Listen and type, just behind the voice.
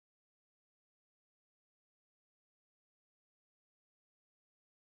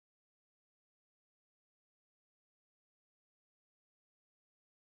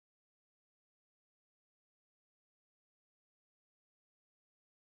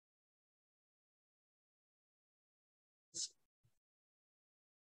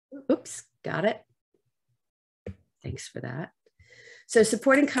Oops, got it. Thanks for that. So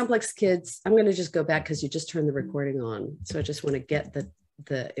supporting complex kids, I'm going to just go back because you just turned the recording on. So I just want to get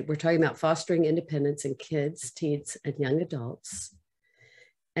we're talking about fostering independence in kids, teens, and young adults.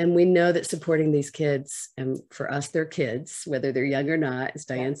 And we know that supporting these kids, and for us, they're kids, whether they're young or not, as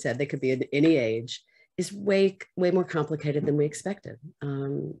Diane said, they could be at any age, is way more complicated than we expected.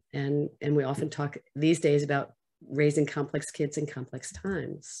 And we often talk these days about raising complex kids in complex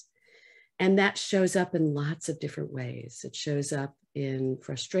times. And that shows up in lots of different ways. It shows up in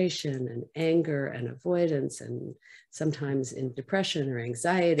frustration and anger and avoidance, and sometimes in depression or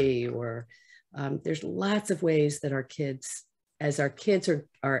anxiety, or there's lots of ways that our kids, as our kids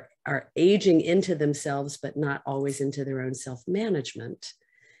are aging into themselves, but not always into their own self-management,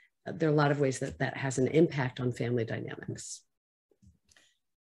 there are a lot of ways that has an impact on family dynamics.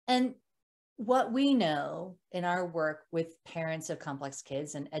 And what we know in our work with parents of complex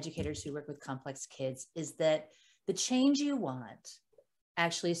kids and educators who work with complex kids is that the change you want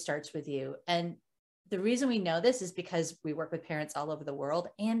actually starts with you. And the reason we know this is because we work with parents all over the world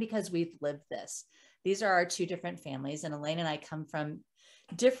and because we've lived this. These are our two different families, and Elaine and I come from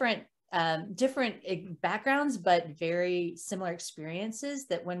different backgrounds, but very similar experiences,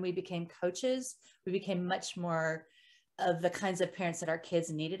 that when we became coaches, we became much more of the kinds of parents that our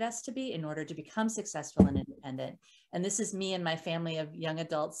kids needed us to be in order to become successful and independent. And this is me and my family of young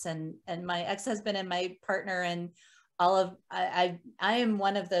adults, and my ex-husband and my partner, and all of, I am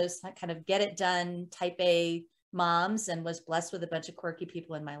one of those kind of get it done type A moms, and was blessed with a bunch of quirky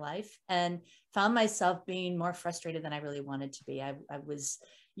people in my life, and found myself being more frustrated than I really wanted to be. I was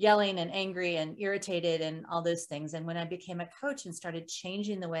yelling and angry and irritated and all those things. And when I became a coach and started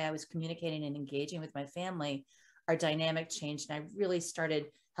changing the way I was communicating and engaging with my family, our dynamic changed. And I really started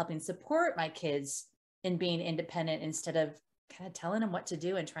helping support my kids in being independent instead of kind of telling them what to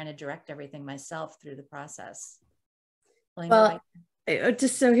do and trying to direct everything myself through the process. Well,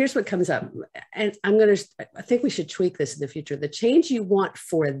 just so here's what comes up. And I think we should tweak this in the future. The change you want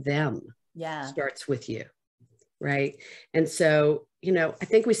for them starts with you, right? And so, I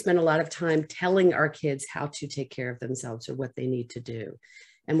think we spend a lot of time telling our kids how to take care of themselves or what they need to do.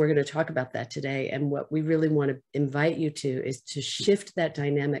 And we're going to talk about that today. And what we really want to invite you to is to shift that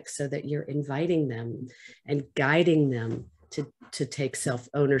dynamic so that you're inviting them and guiding them to take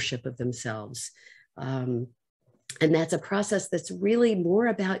self-ownership of themselves. And that's a process that's really more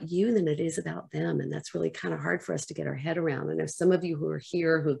about you than it is about them. And that's really kind of hard for us to get our head around. I know some of you who are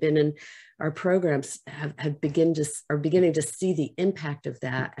here, who've been in our programs, are beginning to see the impact of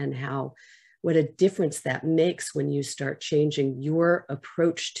that, and what a difference that makes when you start changing your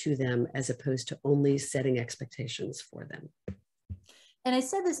approach to them as opposed to only setting expectations for them. And I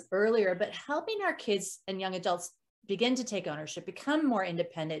said this earlier, but helping our kids and young adults begin to take ownership, become more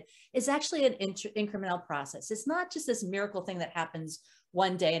independent, is actually an incremental process. It's not just this miracle thing that happens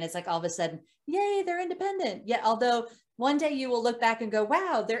one day and it's like all of a sudden, yay, they're independent. Yet, although one day you will look back and go,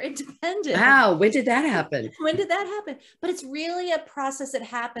 wow, they're independent. Wow, when did that happen? When did that happen? But it's really a process that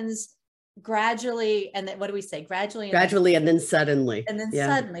happens gradually. And then, what do we say? Gradually and then suddenly. And then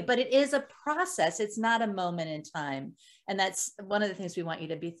suddenly. But it is a process. It's not a moment in time. And that's one of the things we want you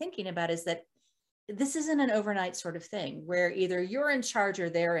to be thinking about, is that this isn't an overnight sort of thing where either you're in charge or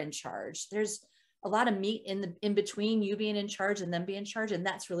they're in charge. There's a lot of meat in between you being in charge and them being in charge. And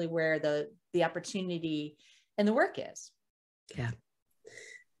that's really where the opportunity and the work is. Yeah.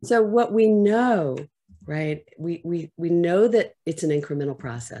 So what we know, right? We know that it's an incremental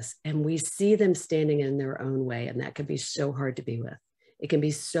process, and we see them standing in their own way. And that can be so hard to be with. It can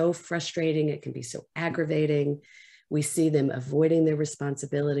be so frustrating. It can be so aggravating. We see them avoiding their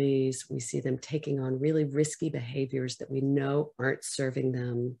responsibilities. We see them taking on really risky behaviors that we know aren't serving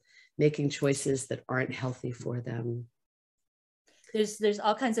them, making choices that aren't healthy for them. There's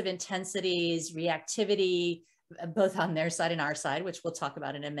all kinds of intensities, reactivity, both on their side and our side, which we'll talk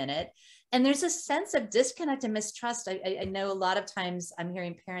about in a minute. And there's a sense of disconnect and mistrust. I know a lot of times I'm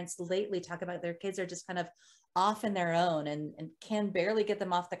hearing parents lately talk about their kids are just kind of off in their own and can barely get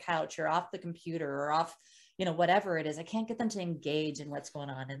them off the couch or off the computer or off, whatever it is. I can't get them to engage in what's going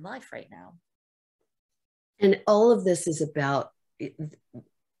on in life right now. And all of this is about,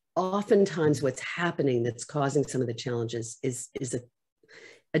 oftentimes what's happening that's causing some of the challenges is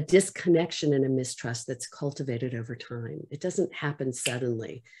a disconnection and a mistrust that's cultivated over time. It doesn't happen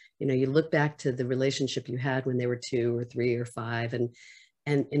suddenly. You look back to the relationship you had when they were 2 or 3 or 5,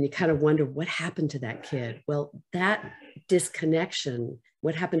 and you kind of wonder what happened to that kid. Well, that disconnection,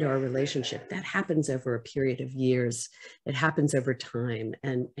 what happened to our relationship, that happens over a period of years. It happens over time,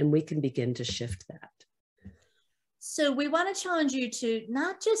 and we can begin to shift that. So we want to challenge you to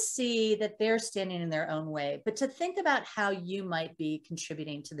not just see that they're standing in their own way, but to think about how you might be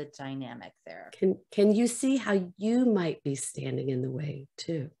contributing to the dynamic there. Can you see how you might be standing in the way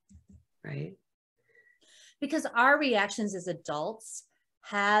too, right? Because our reactions as adults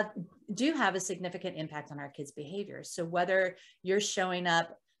do have a significant impact on our kids' behavior. So whether you're showing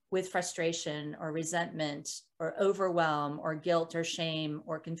up with frustration or resentment or overwhelm or guilt or shame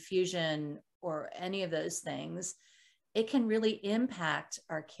or confusion or any of those things, it can really impact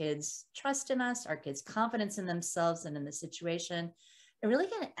our kids' trust in us, our kids' confidence in themselves and in the situation. It really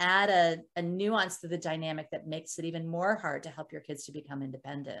can add a nuance to the dynamic that makes it even more hard to help your kids to become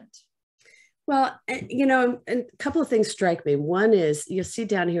independent. Well, you know, and a couple of things strike me. One is, you'll see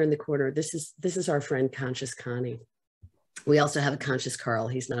down here in the corner, this is our friend Conscious Connie. We also have a Conscious Carl.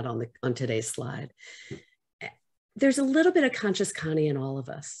 He's not on today's slide. There's a little bit of Conscious Connie in all of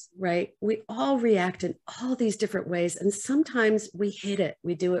us, right? We all react in all these different ways. And sometimes we hit it.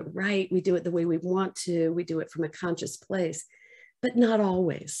 We do it right. We do it the way we want to. We do it from a conscious place, but not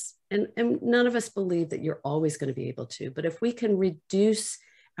always. And none of us believe that you're always going to be able to. But if we can reduce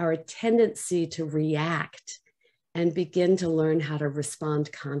our tendency to react and begin to learn how to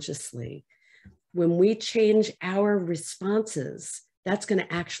respond consciously, when we change our responses, that's going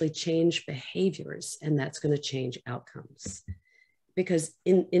to actually change behaviors, and that's going to change outcomes. Because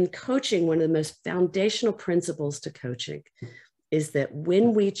in coaching, one of the most foundational principles to coaching is that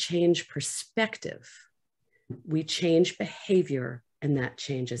when we change perspective, we change behavior, and that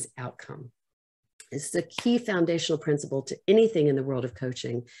changes outcome. This is a key foundational principle to anything in the world of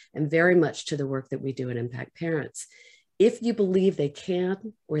coaching, and very much to the work that we do at Impact Parents. If you believe they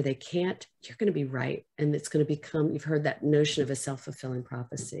can or they can't, you're going to be right. And it's going to become, you've heard that notion of a self-fulfilling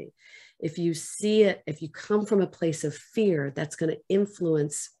prophecy. If you see it, if you come from a place of fear, that's going to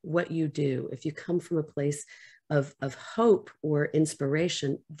influence what you do. If you come from a place of hope or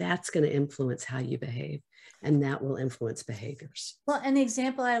inspiration, that's going to influence how you behave. And that will influence behaviors. Well, and the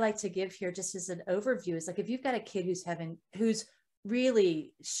example I like to give here, just as an overview, is like, if you've got a kid who's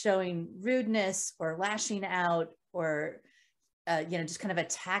really showing rudeness or lashing out, or just kind of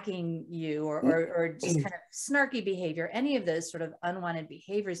attacking you, or just kind of snarky behavior, any of those sort of unwanted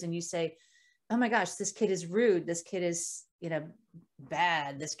behaviors, and you say, oh my gosh, this kid is rude, this kid is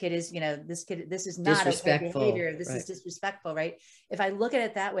bad, this kid is this is not okay behavior, this is disrespectful, right? If I look at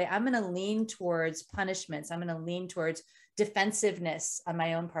it that way, I'm going to lean towards punishments, I'm going to lean towards defensiveness on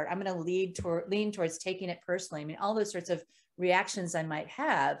my own part, I'm going to lean towards taking it personally. I mean, all those sorts of reactions I might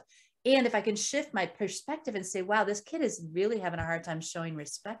have. And if I can shift my perspective and say, wow, this kid is really having a hard time showing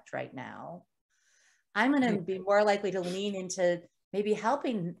respect right now, I'm going to be more likely to lean into maybe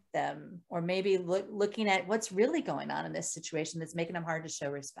helping them, or maybe looking at what's really going on in this situation that's making them hard to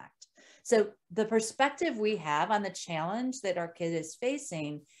show respect. So the perspective we have on the challenge that our kid is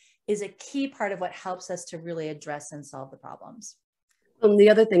facing is a key part of what helps us to really address and solve the problems.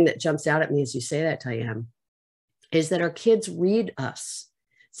 The other thing that jumps out at me as you say that, Diane, is that our kids read us.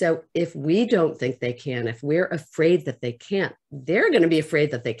 So if we don't think they can, if we're afraid that they can't, they're going to be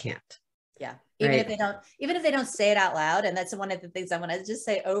afraid that they can't. Yeah. Even if they don't say it out loud. And that's one of the things I want to just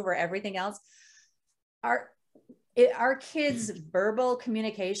say over everything else. Our kids' verbal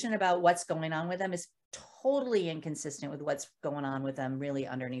communication about what's going on with them is totally inconsistent with what's going on with them really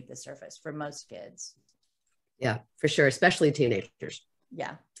underneath the surface for most kids. Yeah, for sure. Especially teenagers.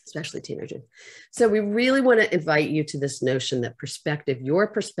 Yeah. Especially teenagers. So we really want to invite you to this notion that your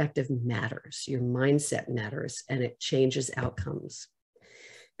perspective matters, your mindset matters, and it changes outcomes.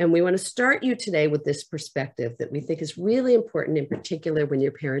 And we want to start you today with this perspective that we think is really important, in particular when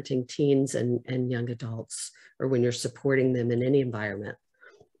you're parenting teens and young adults, or when you're supporting them in any environment.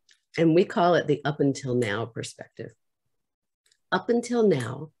 And we call it the up until now perspective. Up until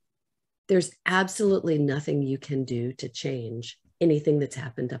now, there's absolutely nothing you can do to change anything that's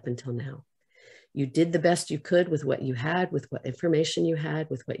happened up until now. You did the best you could with what you had, with what information you had,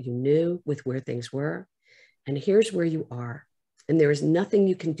 with what you knew, with where things were. And here's where you are. And there is nothing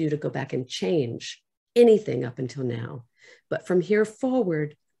you can do to go back and change anything up until now. But from here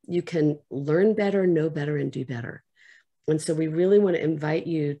forward, you can learn better, know better, and do better. And so we really want to invite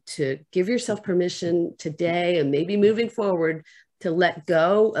you to give yourself permission today, and maybe moving forward, to let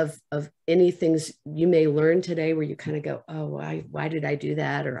go of any things you may learn today where you kind of go, oh, why did I do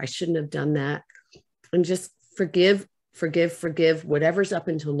that? Or I shouldn't have done that. And just forgive whatever's up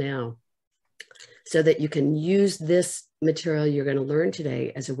until now, so that you can use this material you're going to learn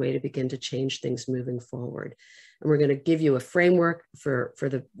today as a way to begin to change things moving forward. And we're going to give you a framework for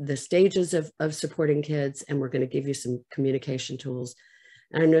the stages of supporting kids. And we're going to give you some communication tools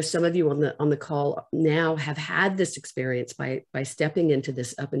And I know some of you on the call now have had this experience by stepping into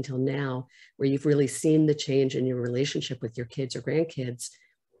this up until now, where you've really seen the change in your relationship with your kids or grandkids,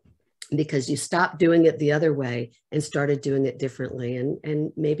 because you stopped doing it the other way and started doing it differently,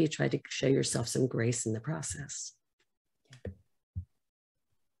 and maybe tried to show yourself some grace in the process.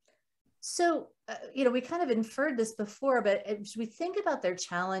 So, we kind of inferred this before, but as we think about their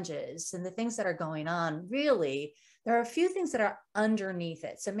challenges and the things that are going on, really, there are a few things that are underneath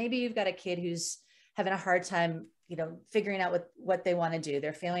it. So maybe you've got a kid who's having a hard time, figuring out what they want to do.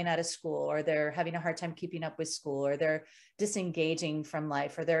 They're failing out of school, or they're having a hard time keeping up with school, or they're disengaging from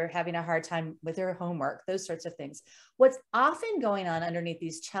life, or they're having a hard time with their homework, those sorts of things. What's often going on underneath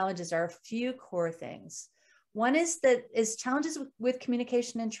these challenges are a few core things. One is challenges with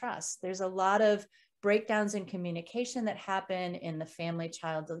communication and trust. There's a lot of breakdowns in communication that happen in the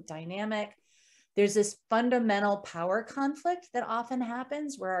family-child dynamic. There's this fundamental power conflict that often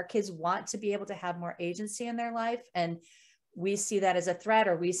happens where our kids want to be able to have more agency in their life. And we see that as a threat,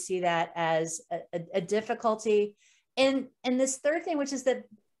 or we see that as a difficulty. And this third thing, which is that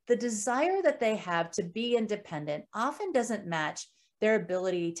the desire that they have to be independent often doesn't match their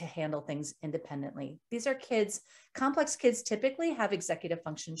ability to handle things independently. These are kids, complex kids typically have executive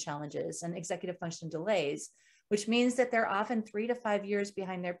function challenges and executive function delays, which means that they're often 3 to 5 years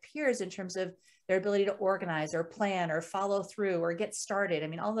behind their peers in terms of their ability to organize or plan or follow through or get started. I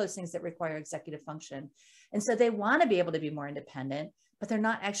mean, all those things that require executive function. And so they want to be able to be more independent, but they're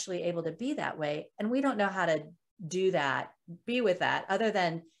not actually able to be that way. And we don't know how to do that, be with that, other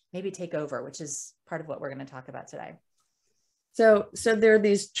than maybe take over, which is part of what we're going to talk about today. So there are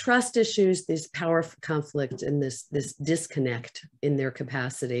these trust issues, these power conflict, and this disconnect in their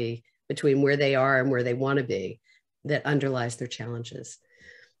capacity between where they are and where they want to be that underlies their challenges.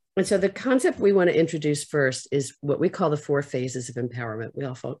 And so the concept we want to introduce first is what we call the 4 phases of empowerment.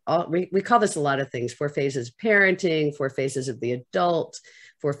 We call this a lot of things: 4 phases of parenting, 4 phases of the adult,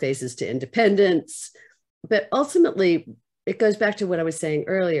 4 phases to independence. But ultimately, it goes back to what I was saying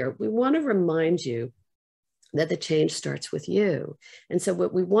earlier. We want to remind you that the change starts with you. And so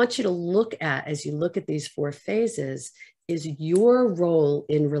what we want you to look at as you look at these 4 phases is your role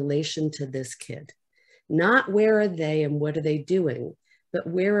in relation to this kid. Not where are they and what are they doing, but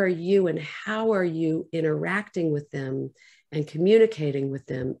where are you and how are you interacting with them and communicating with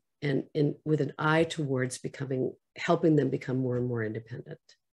them, and with an eye towards helping them become more and more independent.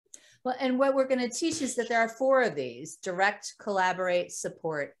 Well, and what we're going to teach is that there are 4 of these: direct, collaborate,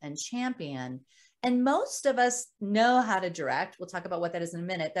 support, and champion. And most of us know how to direct. We'll talk about what that is in a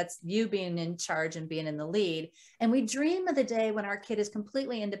minute. That's you being in charge and being in the lead. And we dream of the day when our kid is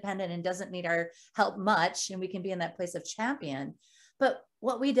completely independent and doesn't need our help much, and we can be in that place of champion. But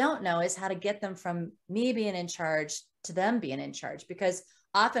what we don't know is how to get them from me being in charge to them being in charge. Because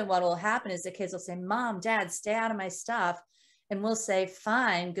often what will happen is the kids will say, "Mom, Dad, stay out of my stuff." And we'll say,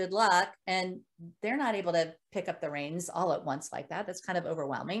 "Fine, good luck." And they're not able to pick up the reins all at once like that. That's kind of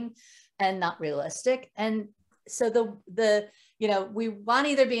overwhelming and not realistic. And so we want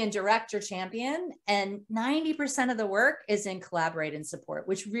to either be in direct or champion, and 90% of the work is in collaborate and support,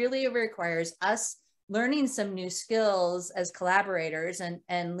 which really requires us learning some new skills as collaborators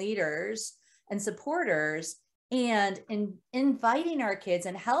and leaders and supporters, and inviting our kids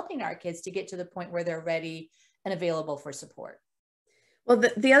and helping our kids to get to the point where they're ready and available for support. Well,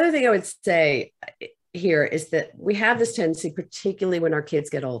 the other thing I would say here is that we have this tendency, particularly when our kids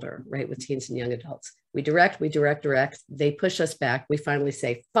get older, right, with teens and young adults. We direct. They push us back. We finally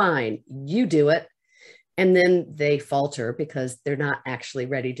say, "Fine, you do it." And then they falter because they're not actually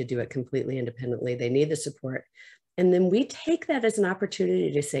ready to do it completely independently. They need the support. And then we take that as an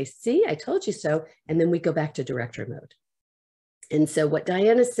opportunity to say, "See, I told you so." And then we go back to director mode. And so what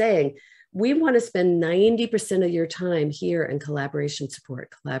Diane is saying, we want to spend 90% of your time here in collaboration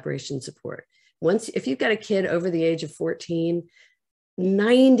support. If you've got a kid over the age of 14,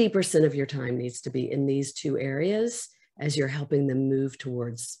 90% of your time needs to be in these 2 areas as you're helping them move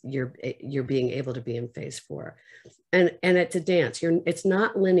towards you're being able to be in phase 4. And it's a dance. It's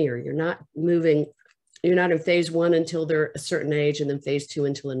not linear. You're not in phase 1 until they're a certain age, and then phase 2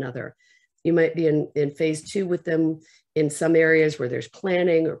 until another. You might be in phase 2 with them in some areas where there's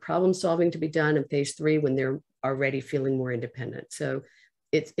planning or problem solving to be done, in phase 3 when they're already feeling more independent. So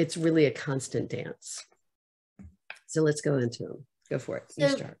it's really a constant dance. So let's go into them. Go for it. You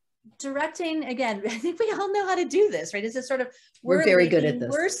start. Directing, again, I think we all know how to do this, right? It's a sort of, we're very good at this.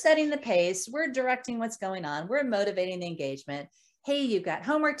 We're setting the pace. We're directing what's going on. We're motivating the engagement. Hey, you've got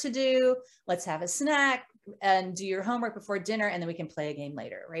homework to do. Let's have a snack. and do your homework before dinner, and then we can play a game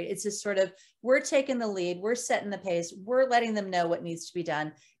later, right? It's just sort of, we're taking the lead, we're setting the pace, we're letting them know what needs to be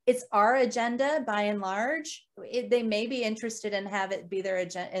done. It's our agenda by and large. They may be interested in have it be their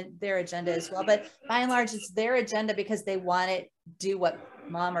agenda as well, but by and large, it's their agenda because they want it do what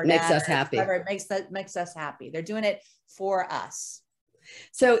mom or Makes dad us happy. Whatever makes us happy. They're doing it for us.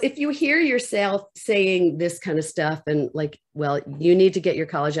 So if you hear yourself saying this kind of stuff and like, well, you need to get your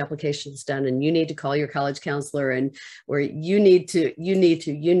college applications done and you need to call your college counselor and, or you need to,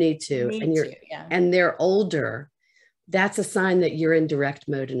 and they're older, that's a sign that you're in direct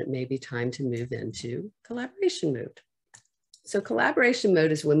mode and it may be time to move into collaboration mode. So collaboration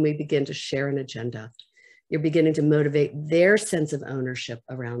mode is when we begin to share an agenda. You're beginning to motivate their sense of ownership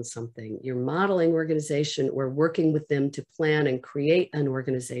around something. You're modeling organization or working with them to plan and create an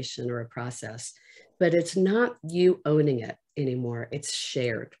organization or a process, but it's not you owning it anymore, it's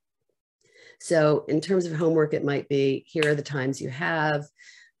shared. So in terms of homework, it might be, here are the times you have.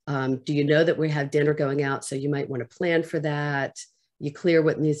 Do you know that we have dinner going out? So you might want to plan for that. You clear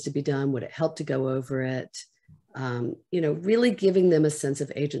what needs to be done. Would it help to go over it? Really giving them a sense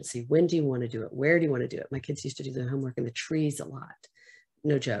of agency. When do you want to do it? Where do you want to do it? My kids used to do the homework in the trees a lot.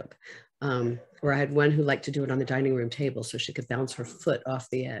 No joke. Or I had one who liked to do it on the dining room table so she could bounce her foot off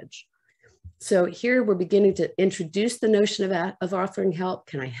the edge. So here we're beginning to introduce the notion of offering help.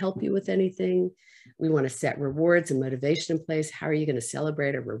 Can I help you with anything? We want to set rewards and motivation in place. How are you going to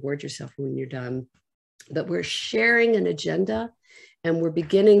celebrate or reward yourself when you're done? But we're sharing an agenda. And we're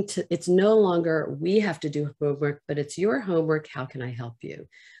beginning to, it's no longer we have to do homework, but it's your homework. How can I help you?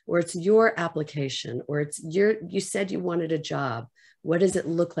 Or it's your application, or it's you said you wanted a job. What does it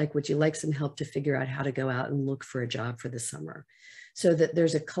look like? Would you like some help to figure out how to go out and look for a job for the summer? So that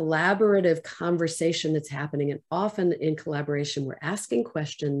there's a collaborative conversation that's happening. And often in collaboration, we're asking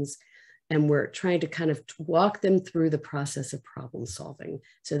questions and we're trying to kind of walk them through the process of problem solving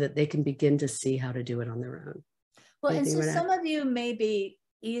so that they can begin to see how to do it on their own. Well, and so some of you may be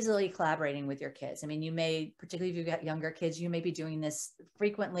easily collaborating with your kids. I mean, you may, particularly if you've got younger kids, you may be doing this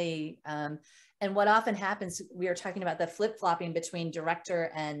frequently. And what often happens, we are talking about the flip-flopping between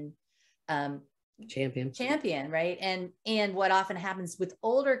director and champion, right? And what often happens with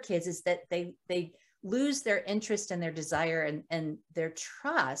older kids is that they lose their interest and their desire and their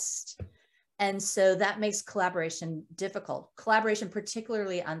trust. And so that makes collaboration difficult. Collaboration,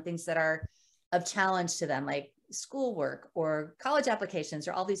 particularly on things that are of challenge to them, like schoolwork or college applications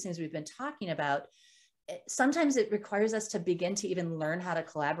or all these things we've been talking about. Sometimes it requires us to begin to even learn how to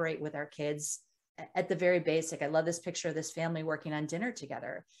collaborate with our kids at the very basic. I love this picture of this family working on dinner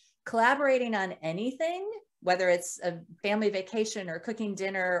together, collaborating on anything, whether it's a family vacation or cooking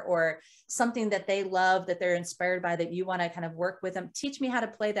dinner or something that they love, that they're inspired by, that you want to kind of work with them. Teach me how to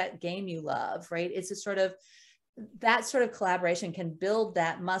play that game you love, right? It's a sort of, that sort of collaboration can build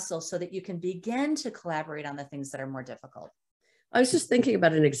that muscle so that you can begin to collaborate on the things that are more difficult. I was just thinking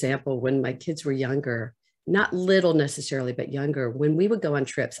about an example when my kids were younger, not little necessarily, but younger. When we would go on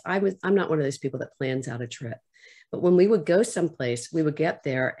trips, I'm not one of those people that plans out a trip, but when we would go someplace, we would get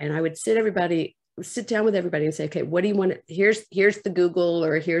there and I would sit down with everybody and say, okay, what do you want? Here's the Google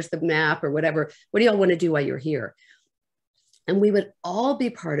or here's the map or whatever. What do y'all want to do while you're here? And we would all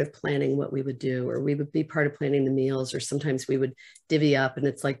be part of planning what we would do, or we would be part of planning the meals, or sometimes we would divvy up and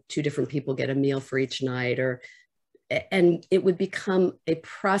it's like 2 different people get a meal for each night, and it would become a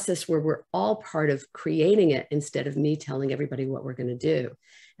process where we're all part of creating it instead of me telling everybody what we're going to do.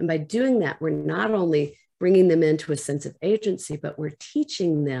 And by doing that, we're not only bringing them into a sense of agency, but we're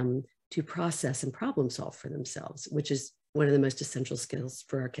teaching them to process and problem solve for themselves, which is one of the most essential skills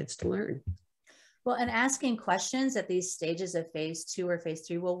for our kids to learn. Well, and asking questions at these stages of phase 2 or phase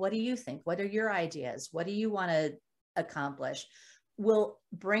 3, well, what do you think? What are your ideas? What do you want to accomplish? We'll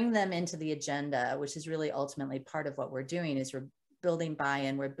bring them into the agenda, which is really ultimately part of what we're doing, is we're building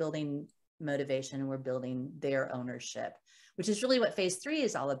buy-in, we're building motivation, and we're building their ownership, which is really what phase 3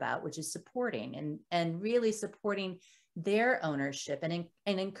 is all about, which is supporting and really supporting their ownership and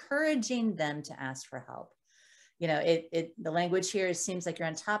encouraging them to ask for help. You know, the language here seems like you're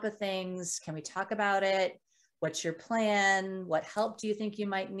on top of things. Can we talk about it? What's your plan? What help do you think you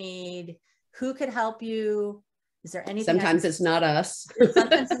might need? Who could help you? Is there anything? Sometimes it's not us.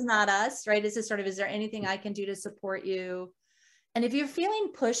 Sometimes it's not us, right? It's just sort of, is there anything I can do to support you? And if you're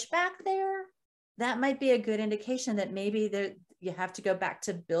feeling pushback there, that might be a good indication that maybe you have to go back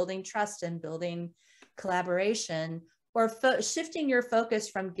to building trust and building collaboration, or shifting your focus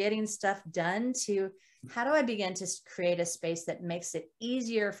from getting stuff done to, how do I begin to create a space that makes it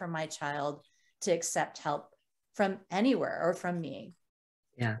easier for my child to accept help from anywhere or from me?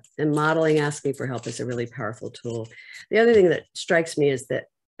 Yeah. And modeling asking for help is a really powerful tool. The other thing that strikes me is that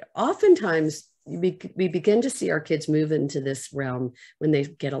oftentimes we begin to see our kids move into this realm when they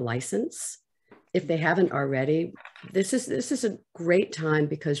get a license. If they haven't already, this is a great time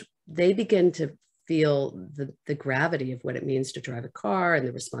because they begin to feel the gravity of what it means to drive a car and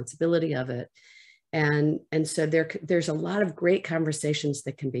the responsibility of it. And so there's a lot of great conversations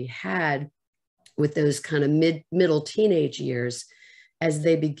that can be had with those kind of middle teenage years as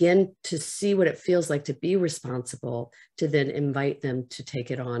they begin to see what it feels like to be responsible, to then invite them to take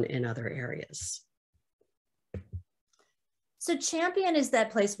it on in other areas. So champion is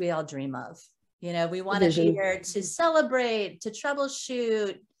that place we all dream of. You know, we want to be there to celebrate, to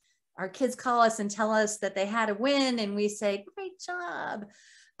troubleshoot. Our kids call us and tell us that they had a win, and we say, great job.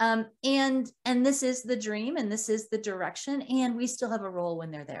 And this is the dream, and this is the direction, and we still have a role when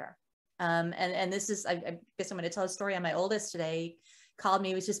they're there. And this is, I guess I'm going to tell a story on my oldest today. He called me,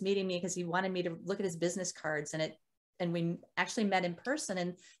 he was just meeting me because he wanted me to look at his business cards, and we actually met in person,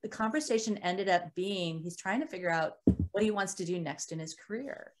 and the conversation ended up being, he's trying to figure out what he wants to do next in his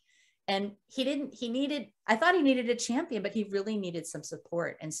career. And I thought he needed a champion, but he really needed some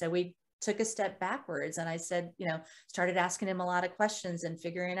support. And so we took a step backwards, and I said, started asking him a lot of questions and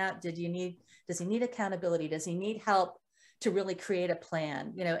figuring out, does he need accountability? Does he need help to really create a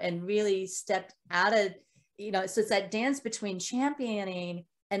plan, and really stepped out of, so it's that dance between championing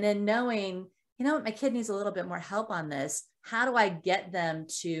and then knowing, my kid needs a little bit more help on this. How do I get them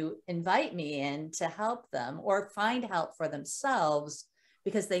to invite me in to help them or find help for themselves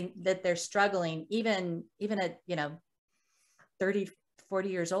because they're struggling even at, 30, 40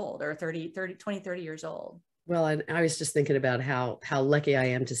 years old or 20, 30 years old. Well, and I was just thinking about how lucky I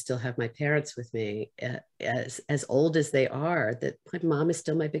am to still have my parents with me as old as they are, that my mom is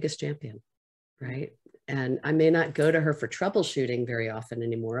still my biggest champion, right? And I may not go to her for troubleshooting very often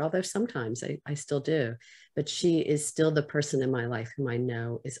anymore, although sometimes I still do, but she is still the person in my life whom I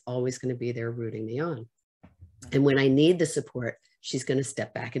know is always going to be there rooting me on. And when I need the support, she's going to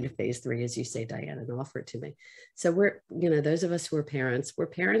step back into phase 3, as you say, Diane, and offer it to me. So we're, those of us who are parents, we're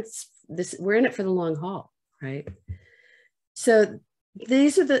in it for the long haul, right? So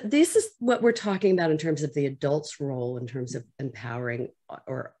this is what we're talking about in terms of the adult's role, in terms of empowering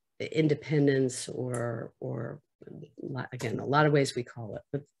or independence, or again, a lot of ways we call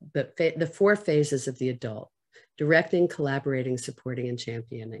it, but the 4 phases of the adult: directing, collaborating, supporting, and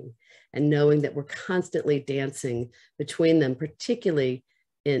championing, and knowing that we're constantly dancing between them, particularly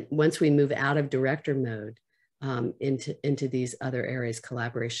once we move out of director mode into these other areas,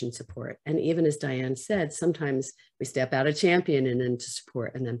 collaboration, support. And even as Diane said, sometimes we step out of champion and into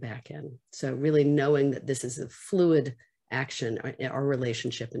support and then back in. So really knowing that this is a fluid action, our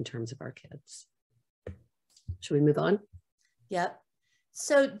relationship in terms of our kids. Should we move on? Yep.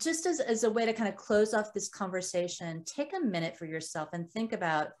 So just as a way to kind of close off this conversation, take a minute for yourself and think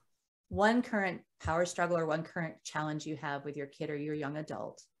about one current power struggle or one current challenge you have with your kid or your young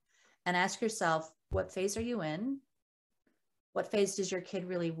adult, and ask yourself, what phase are you in? What phase does your kid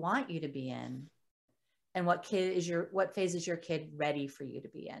really want you to be in? And what phase is your kid ready for you to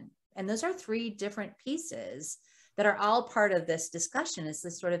be in? And those are 3 different pieces that are all part of this discussion. It's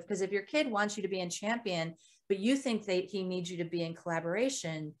this sort of, because if your kid wants you to be in champion, but you think that he needs you to be in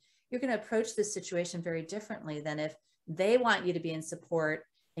collaboration, you're going to approach this situation very differently than if they want you to be in support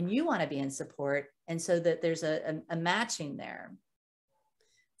and you want to be in support. And so that there's a matching there.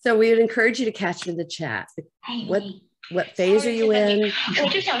 So we would encourage you to catch in the chat. What phase are you in?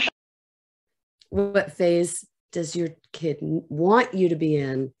 What phase does your kid want you to be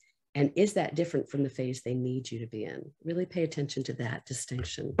in? And is that different from the phase they need you to be in? Really pay attention to that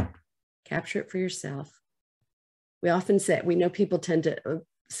distinction. Capture it for yourself. We often say, we know people tend to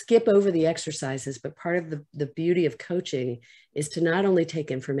skip over the exercises, but part of the beauty of coaching is to not only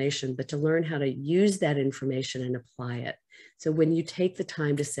take information, but to learn how to use that information and apply it. So when you take the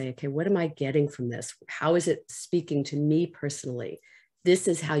time to say, okay, what am I getting from this? How is it speaking to me personally? This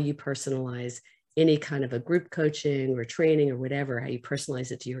is how you personalize any kind of a group coaching or training or whatever, how you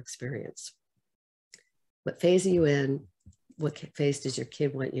personalize it to your experience. What phase are you in? What phase does your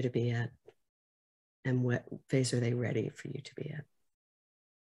kid want you to be in? And what phase are they ready for you to be in?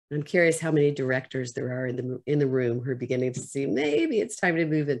 I'm curious how many directors there are in the room who are beginning to see maybe it's time to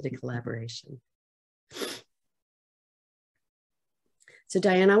move into collaboration. So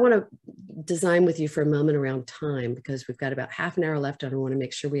Diane, I want to design with you for a moment around time, because we've got about half an hour left and I want to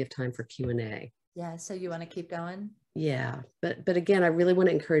make sure we have time for Q&A. Yeah, so you want to keep going? Yeah, but again, I really want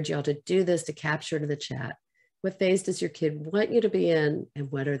to encourage y'all to do this, to capture to the chat. What phase does your kid want you to be in,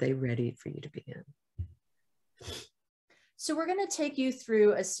 and what are they ready for you to be in? So we're going to take you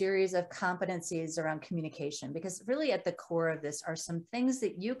through a series of competencies around communication, because really at the core of this are some things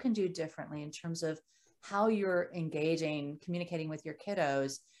that you can do differently in terms of how you're engaging, communicating with your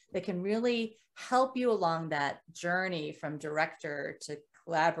kiddos that can really help you along that journey from director to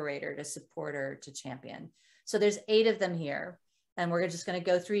collaborator to supporter to champion. So there's 8 of them here, and we're just going to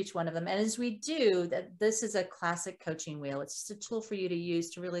go through each one of them. And as we do, this is a classic coaching wheel. It's just a tool for you to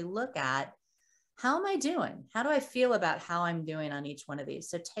use to really look at, how am I doing? How do I feel about how I'm doing on each one of these?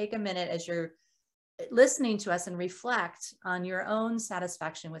 So take a minute as you're listening to us and reflect on your own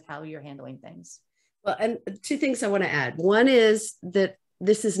satisfaction with how you're handling things. Well, and 2 things I want to add. One is that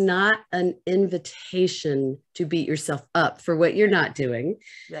this is not an invitation to beat yourself up for what you're not doing.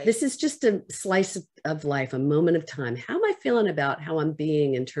 Right. This is just a slice of life, a moment of time. How am I feeling about how I'm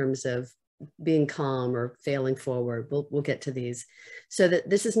being in terms of being calm or failing forward? We'll get to these. So that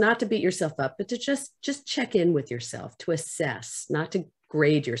this is not to beat yourself up, but to just check in with yourself, to assess, not to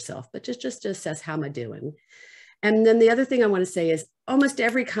grade yourself, but just to assess, how am I doing? And then the other thing I want to say is almost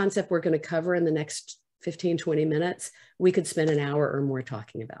every concept we're going to cover in the next 15, 20 minutes, we could spend an hour or more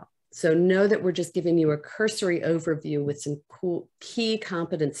talking about. So know that we're just giving you a cursory overview with some cool key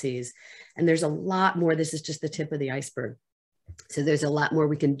competencies. And there's a lot more. This is just the tip of the iceberg. So there's a lot more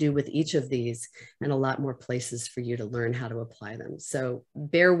we can do with each of these, and a lot more places for you to learn how to apply them. So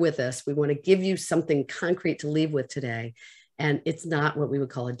bear with us. We want to give you something concrete to leave with today. And it's not what we would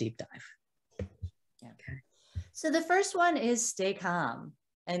call a deep dive. Yeah. Okay. So the first one is stay calm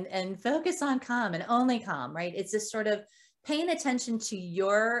and focus on calm and only calm, right? It's this sort of paying attention to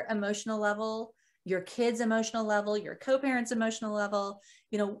your emotional level, your kid's emotional level, your co-parent's emotional level,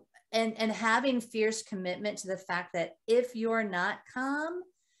 you know, and having fierce commitment to the fact that if you're not calm,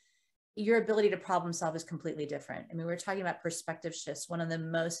 your ability to problem solve is completely different. I mean, we're talking about perspective shifts. One of the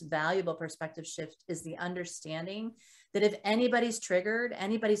most valuable perspective shifts is the understanding that if anybody's triggered,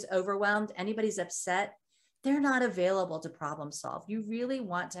 anybody's overwhelmed, anybody's upset, they're not available to problem solve. You really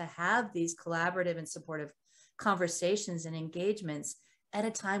want to have these collaborative and supportive conversations and engagements at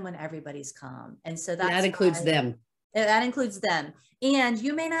a time when everybody's calm. And so that includes them. That includes them. And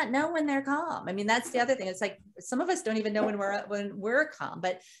you may not know when they're calm. I mean, that's the other thing. It's like some of us don't even know when we're calm,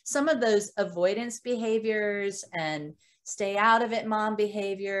 but some of those avoidance behaviors and stay out of it mom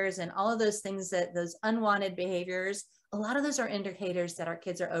behaviors and all of those things, that those unwanted behaviors, a lot of those are indicators that our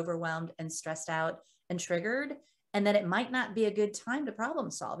kids are overwhelmed and stressed out and triggered, and that it might not be a good time to problem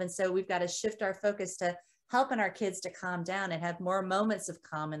solve. And so we've got to shift our focus to helping our kids to calm down and have more moments of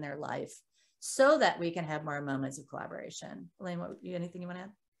calm in their life, so that we can have more moments of collaboration. Elaine, anything you want to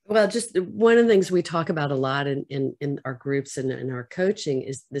add? Well, just one of the things we talk about a lot in our groups and in our coaching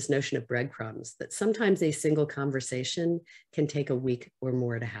is this notion of breadcrumbs, that sometimes a single conversation can take a week or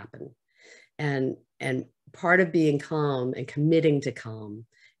more to happen. And part of being calm and committing to calm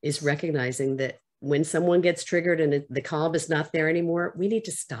is recognizing that when someone gets triggered and the calm is not there anymore, we need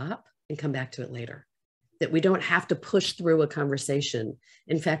to stop and come back to it later. That we don't have to push through a conversation.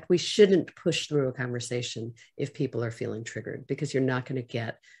 In fact, we shouldn't push through a conversation if people are feeling triggered, because you're not going to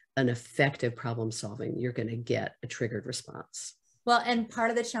get an effective problem solving. You're going to get a triggered response. Well, and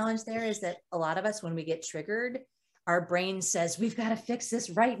part of the challenge there is that a lot of us, when we get triggered, our brain says, we've got to fix this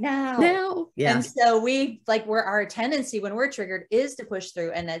right now. Yeah. And so our tendency when we're triggered is to push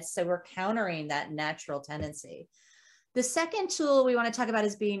through. And so we're countering that natural tendency. The second tool we want to talk about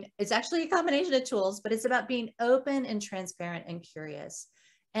it's actually a combination of tools, but it's about being open and transparent and curious.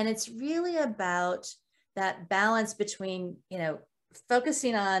 And it's really about that balance between,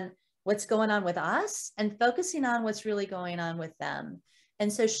 focusing on what's going on with us and focusing on what's really going on with them.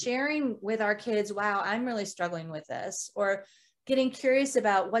 And so sharing with our kids, wow, I'm really struggling with this, or getting curious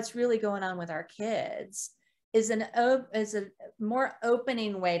about what's really going on with our kids is a more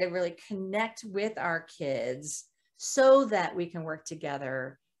opening way to really connect with our kids, so that we can work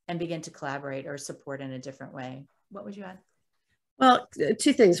together and begin to collaborate or support in a different way. What would you add? Well,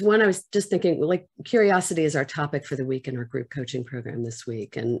 2 things. One, I was just thinking, like, curiosity is our topic for the week in our group coaching program this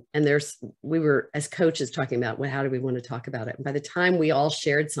week. And we were, as coaches, talking about, how do we want to talk about it? And by the time we all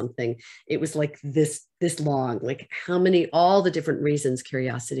shared something, it was like this long, like all the different reasons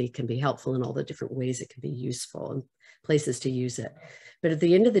curiosity can be helpful and all the different ways it can be useful and places to use it. But at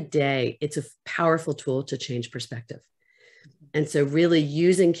the end of the day, it's a powerful tool to change perspective. And so really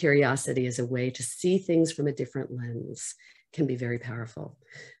using curiosity as a way to see things from a different lens can be very powerful.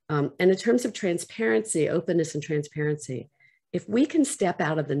 And in terms of transparency, openness and transparency, if we can step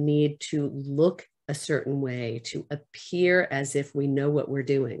out of the need to look a certain way, to appear as if we know what we're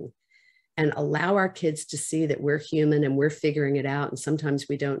doing, and allow our kids to see that we're human and we're figuring it out, and sometimes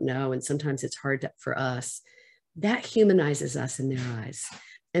we don't know, and sometimes it's hard for us, that humanizes us in their eyes.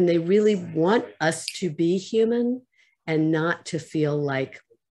 And they really want us to be human and not to feel like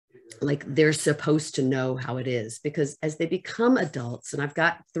they're supposed to know how it is. Because as they become adults, and I've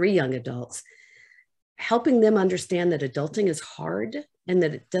got 3 young adults, helping them understand that adulting is hard and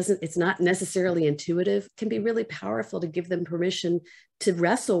that it's not necessarily intuitive can be really powerful to give them permission to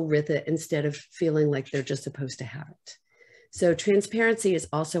wrestle with it instead of feeling like they're just supposed to have it. So transparency is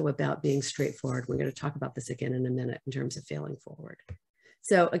also about being straightforward. We're going to talk about this again in a minute in terms of failing forward.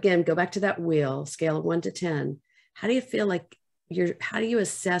 So again, go back to that wheel, scale of 1 to 10. How do you feel like how do you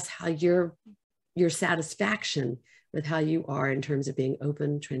assess how your satisfaction with how you are in terms of being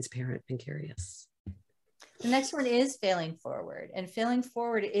open, transparent, and curious? The next one is failing forward. And failing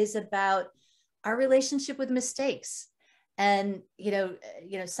forward is about our relationship with mistakes. And,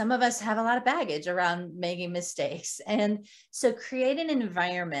 some of us have a lot of baggage around making mistakes. And so create an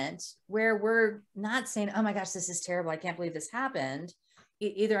environment where we're not saying, oh my gosh, this is terrible, I can't believe this happened,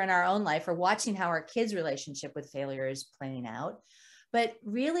 either in our own life or watching how our kids' relationship with failure is playing out, but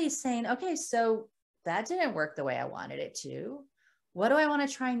really saying, okay, so that didn't work the way I wanted it to. What do I want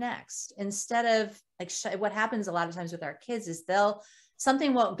to try next? Instead of what happens a lot of times with our kids is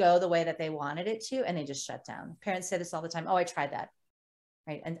something won't go the way that they wanted it to, and they just shut down. Parents say this all the time. Oh, I tried that.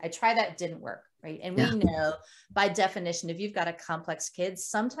 Right. And I tried that, it didn't work. Right. And we know by definition, if you've got a complex kid,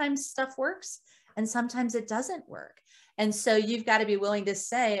 sometimes stuff works and sometimes it doesn't work. And so you've got to be willing to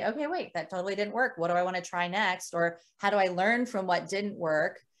say, okay, wait, that totally didn't work. What do I want to try next? Or how do I learn from what didn't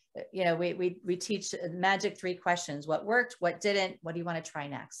work? We teach magic 3 questions: what worked, what didn't, what do you want to try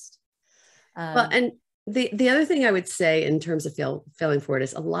next? Well, and the other thing I would say in terms of failing forward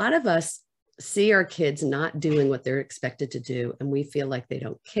is a lot of us see our kids not doing what they're expected to do, and we feel like they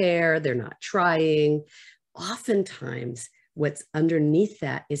don't care, they're not trying. Oftentimes, what's underneath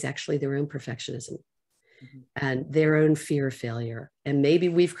that is actually their own perfectionism and their own fear of failure. And maybe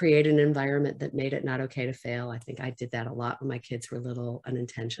we've created an environment that made it not okay to fail. I think I did that a lot when my kids were little,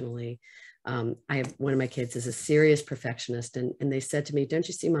 unintentionally. I have one of my kids is a serious perfectionist, and they said to me, don't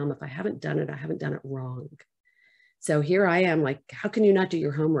you see, Mom, if I haven't done it, I haven't done it wrong. So here I am, like, how can you not do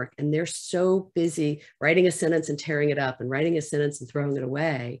your homework? And they're so busy writing a sentence and tearing it up and writing a sentence and throwing it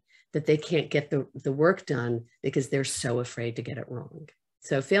away that they can't get the work done because they're so afraid to get it wrong.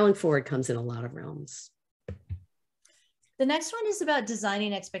 So failing forward comes in a lot of realms. The next one is about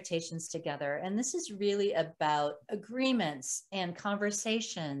designing expectations together. And this is really about agreements and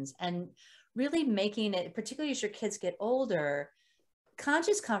conversations and really making it, particularly as your kids get older,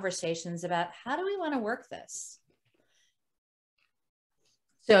 conscious conversations about how do we want to work this?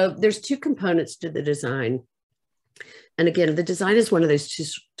 So there's 2 components to the design. And again, the design is one of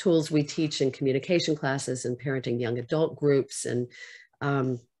those tools we teach in communication classes and parenting young adult groups. And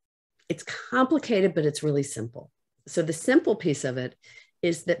it's complicated, but it's really simple. So the simple piece of it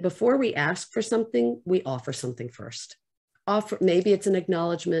is that before we ask for something, we offer something first. Maybe it's an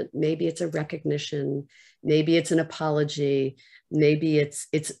acknowledgement, maybe it's a recognition, maybe it's an apology, maybe it's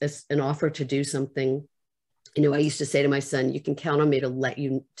an offer to do something. I used to say to my son, you can count on me to let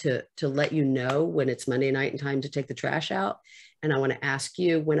you know when it's Monday night and time to take the trash out. And I want to ask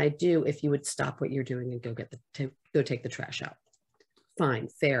you, when I do, if you would stop what you're doing and go take the trash out. Fine,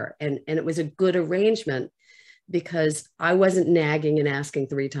 fair. And it was a good arrangement, because I wasn't nagging and asking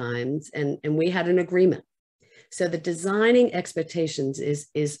 3 times, and we had an agreement. So the designing expectations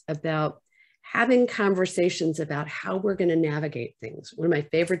is about having conversations about how we're going to navigate things. One of my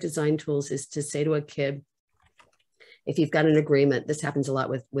favorite design tools is to say to a kid, if you've got an agreement, this happens a lot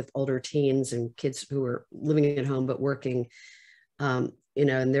with older teens and kids who are living at home but working, and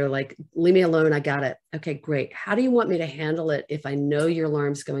they're like, leave me alone, I got it. Okay, great. How do you want me to handle it if I know your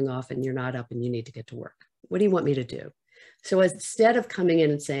alarm's going off and you're not up and you need to get to work? What do you want me to do? So instead of coming in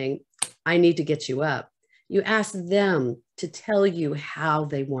and saying, I need to get you up, you ask them to tell you how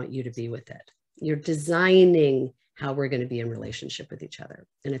they want you to be with it. You're designing how we're going to be in relationship with each other.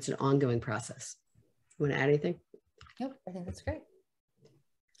 And it's an ongoing process. You want to add anything? Nope, I think that's great.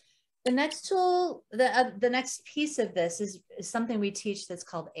 The next tool, the next piece of this is something we teach that's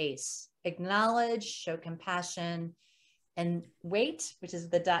called ACE: acknowledge, show compassion, and wait, which is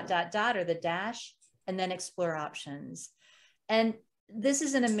the ... or the dash, and then explore options. And this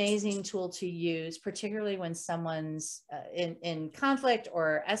is an amazing tool to use, particularly when someone's in conflict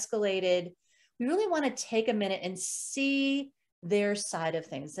or escalated. We really want to take a minute and see their side of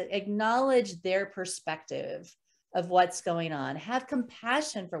things, acknowledge their perspective of what's going on, have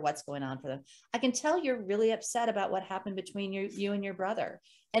compassion for what's going on for them. I can tell you're really upset about what happened between you and your brother.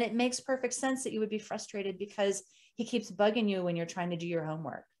 And it makes perfect sense that you would be frustrated because he keeps bugging you when you're trying to do your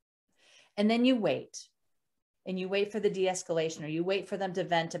homework. And then you wait. and you wait for the de-escalation, or you wait for them to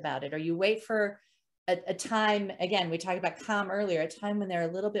vent about it, or you wait for a time, again, we talked about calm earlier, a time when they're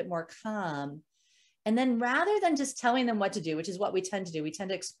a little bit more calm. And then rather than just telling them what to do, which is what we tend to do, we tend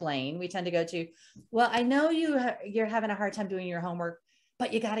to explain, we tend to go to, well, I know you're having a hard time doing your homework,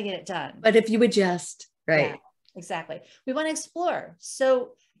 but you got to get it done. But if you would just, right. Yeah, exactly. We want to explore.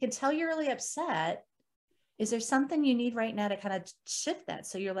 So I can tell you're really upset. Is there something you need right now to kind of shift that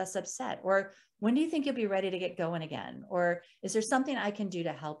so you're less upset? Or when do you think you'll be ready to get going again? Or is there something I can do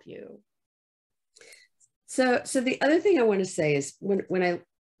to help you? So the other thing I want to say is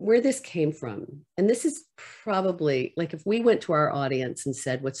where this came from, and this is probably like if we went to our audience and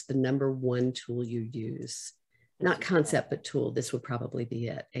said, what's the number one tool you use? Not concept, but tool, this would probably be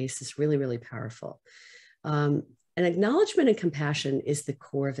it. ACE is really, really powerful. And acknowledgement and compassion is the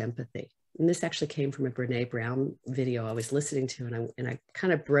core of empathy. And this actually came from a Brene Brown video I was listening to, and I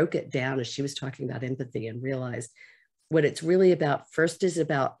kind of broke it down as she was talking about empathy and realized what it's really about. First is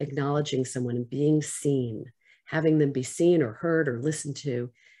about acknowledging someone and being seen, having them be seen or heard or listened to,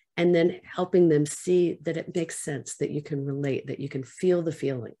 and then helping them see that it makes sense, that you can relate, that you can feel the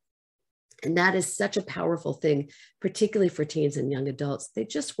feeling. And that is such a powerful thing, particularly for teens and young adults. They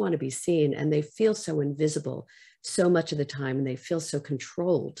just want to be seen, and they feel so invisible so much of the time, and they feel so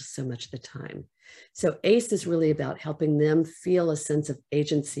controlled so much of the time. So ACE is really about helping them feel a sense of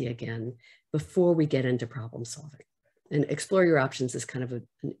agency again before we get into problem solving. And explore your options is kind of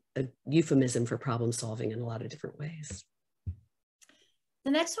a euphemism for problem solving in a lot of different ways.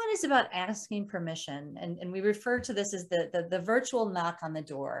 The next one is about asking permission. And we refer to this as the virtual knock on the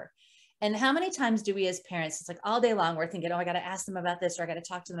door. And how many times do we as parents, it's like all day long, we're thinking, oh, I got to ask them about this, or I got to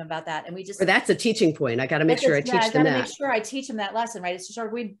talk to them about that. And we just, or that's a teaching point. I got to make sure I teach them that. I got to make sure I teach them that lesson, right? It's just sort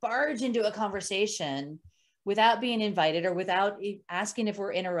of, we barge into a conversation without being invited, or without asking if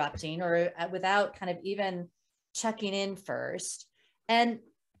we're interrupting, or without kind of even checking in first. And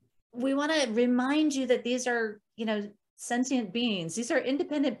we want to remind you that these are, sentient beings. These are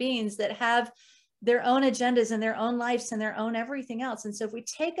independent beings that have their own agendas and their own lives and their own everything else. And so if we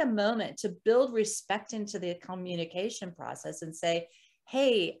take a moment to build respect into the communication process and say,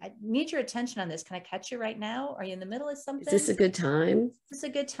 hey, I need your attention on this. Can I catch you right now? Are you in the middle of something? Is this a good time? Is this a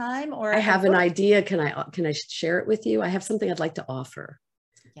good time? Or I have an idea. Can I share it with you? I have something I'd like to offer.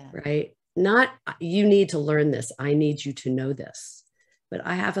 Yeah. Right? Not you need to learn this. I need you to know this. But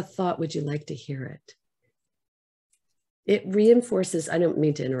I have a thought. Would you like to hear it? It reinforces, I don't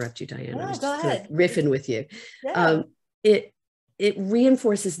mean to interrupt you, Diane. No, I'm just go ahead. Riffing with you. Yeah. It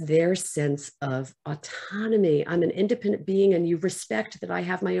reinforces their sense of autonomy. I'm an independent being, and you respect that I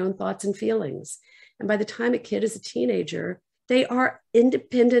have my own thoughts and feelings. And by the time a kid is a teenager, they are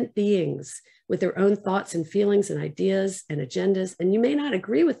independent beings with their own thoughts and feelings and ideas and agendas. And you may not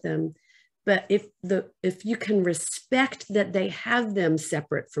agree with them, but if you can respect that they have them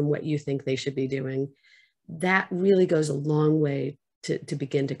separate from what you think they should be doing, that really goes a long way to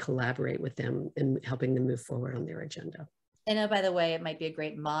begin to collaborate with them and helping them move forward on their agenda. And oh, by the way, it might be a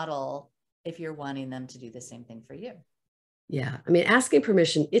great model if you're wanting them to do the same thing for you. Yeah. I mean, asking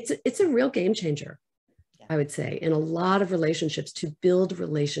permission, it's a real game changer, yeah. I would say, in a lot of relationships, to build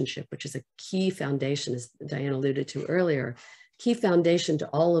relationship, which is a key foundation, as Diane alluded to earlier. Key foundation to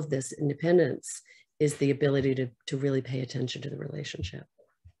all of this independence is the ability to really pay attention to the relationship.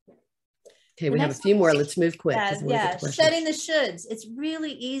 Okay, we have a few more. Let's move quick. Yeah. Shedding the shoulds. It's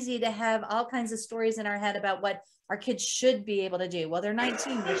really easy to have all kinds of stories in our head about what our kids should be able to do. Well, they're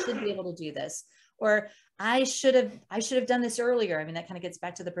 19, they should be able to do this. Or I should have done this earlier. I mean, that kind of gets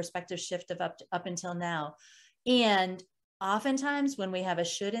back to the perspective shift of up until now. And oftentimes when we have a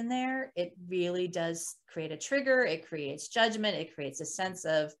should in there, it really does create a trigger. It creates judgment. It creates a sense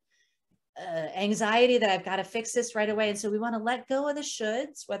of anxiety that I've got to fix this right away. And so we want to let go of the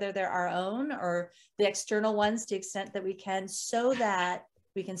shoulds, whether they're our own or the external ones, to the extent that we can, so that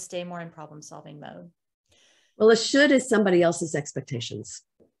we can stay more in problem solving mode. Well, a should is somebody else's expectations,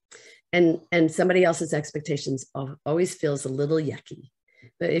 and somebody else's expectations always feels a little yucky.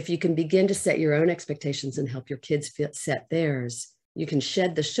 But if you can begin to set your own expectations and help your kids set theirs, you can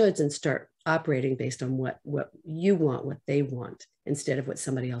shed the shoulds and start operating based on what you want, what they want, instead of what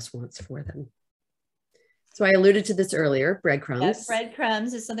somebody else wants for them. So I alluded to this earlier, breadcrumbs. Yes,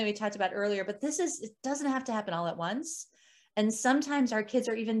 breadcrumbs is something we talked about earlier, but it doesn't have to happen all at once. And sometimes our kids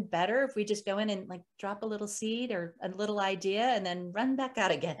are even better if we just go in and like drop a little seed or a little idea and then run back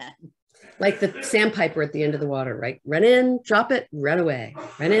out again. Like the sandpiper at the end of the water, right? Run in, drop it, run away.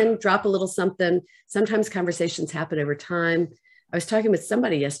 Run in, drop a little something. Sometimes conversations happen over time. I was talking with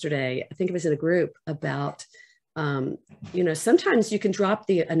somebody yesterday, I think it was in a group, about You know, sometimes you can drop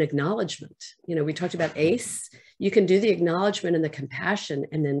an acknowledgement. You know, we talked about ACE. You can do the acknowledgement and the compassion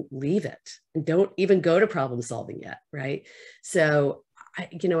and then leave it and don't even go to problem solving yet, right? So,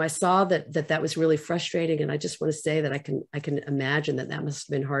 I saw that was really frustrating, and I just want to say that I can imagine that must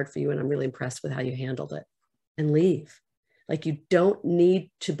have been hard for you, and I'm really impressed with how you handled it. And leave. Like, you don't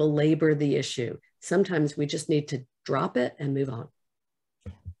need to belabor the issue. Sometimes we just need to drop it and move on.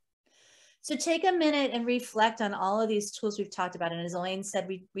 So take a minute and reflect on all of these tools we've talked about. And as Elaine said,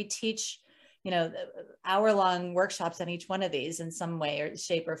 we teach, hour-long workshops on each one of these in some way or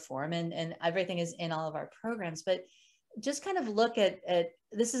shape or form. And everything is in all of our programs. But just kind of look at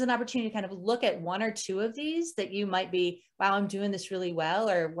this is an opportunity to kind of look at one or two of these that you might be, wow, I'm doing this really well,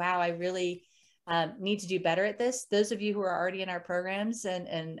 or wow, I really need to do better at this. Those of you who are already in our programs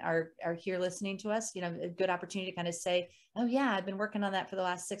and are here listening to us, a good opportunity to kind of say, oh yeah, I've been working on that for the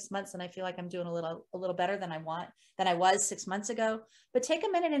last 6 months, and I feel like I'm doing a little better than I was 6 months ago. But take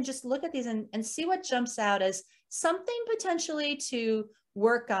a minute and just look at these and see what jumps out as something potentially to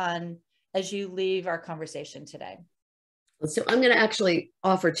work on as you leave our conversation today. So I'm going to actually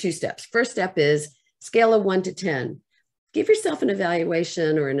offer 2 steps. First step is scale of 1 to 10. Give yourself an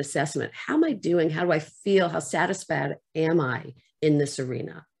evaluation or an assessment. How am I doing? How do I feel? How satisfied am I in this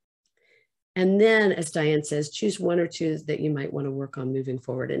arena? And then, as Diane says, choose 1 or 2 that you might want to work on moving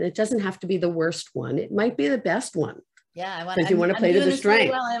forward. And it doesn't have to be the worst one. It might be the best one. Yeah, if you want to play to the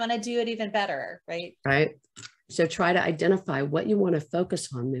strength. Well, I want to do it even better, right? Right. So try to identify what you want to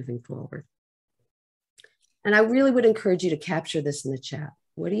focus on moving forward. And I really would encourage you to capture this in the chat.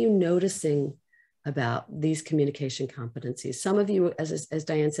 What are you noticing about these communication competencies? Some of you, as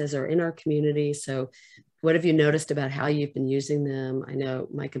Diane says, are in our community. So what have you noticed about how you've been using them? I know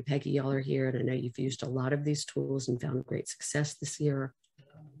Mike and Peggy, y'all are here, and I know you've used a lot of these tools and found great success this year.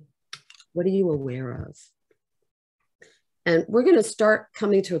 What are you aware of? And we're going to start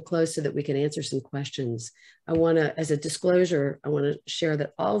coming to a close so that we can answer some questions. I want to, as a disclosure, I want to share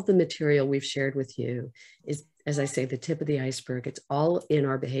that all of the material we've shared with you is, as I say, the tip of the iceberg. It's all in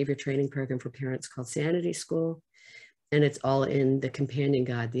our behavior training program for parents called Sanity School. And it's all in the companion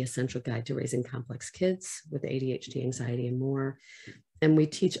guide, The Essential Guide to Raising Complex Kids with ADHD, anxiety, and more. And we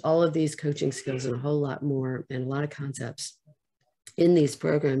teach all of these coaching skills and a whole lot more, and a lot of concepts in these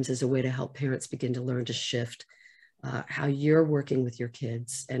programs as a way to help parents begin to learn to shift how you're working with your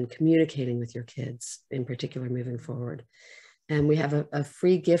kids and communicating with your kids in particular moving forward. And we have a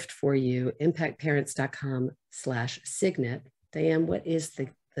free gift for you, impactparents.com/signet. Diane, what is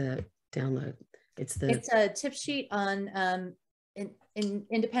the download? It's a tip sheet on in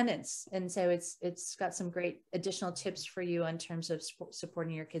independence. And so it's got some great additional tips for you in terms of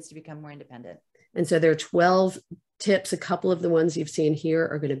supporting your kids to become more independent. And so there are 12 tips. A couple of the ones you've seen here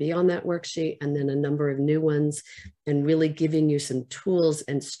are going to be on that worksheet, and then a number of new ones, and really giving you some tools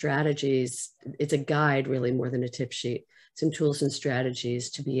and strategies. It's a guide really more than a tip sheet, some tools and strategies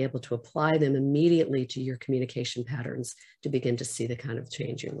to be able to apply them immediately to your communication patterns to begin to see the kind of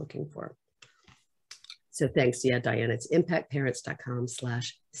change you're looking for. So thanks. Yeah, Diane, it's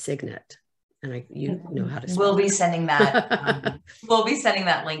impactparents.com/signet. And you know how to spell We'll be sending that. We'll be sending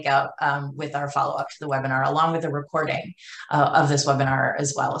that link out with our follow-up to the webinar, along with a recording of this webinar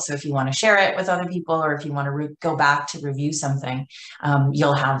as well. So if you want to share it with other people, or if you want to go back to review something,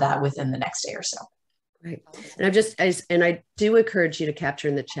 you'll have that within the next day or so. Right. And I do encourage you to capture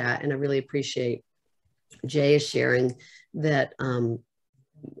in the chat, and I really appreciate Jay is sharing that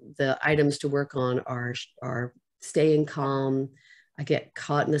the items to work on are staying calm. I get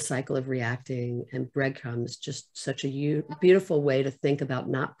caught in the cycle of reacting, and breadcrumbs, just such a beautiful way to think about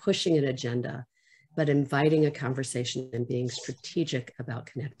not pushing an agenda, but inviting a conversation and being strategic about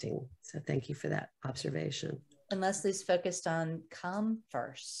connecting. So thank you for that observation. And Leslie's focused on calm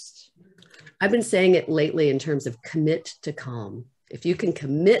first. I've been saying it lately in terms of commit to calm. If you can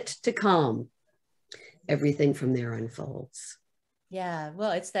commit to calm, everything from there unfolds. Yeah,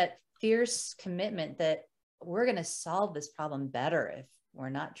 well, it's that fierce commitment that we're going to solve this problem better if we're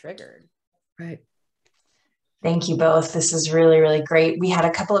not triggered. Right. Thank you both. This is really, really great. We had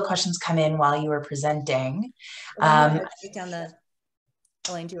a couple of questions come in while you were presenting. Elaine,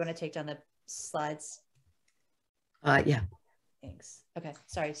 do you want to take down the slides? Yeah. Thanks. Okay.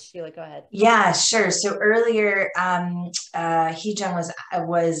 Sorry, Sheila, go ahead. Yeah, sure. So earlier, Hee-Jung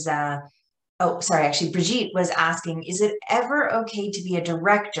actually, Brigitte was asking, is it ever okay to be a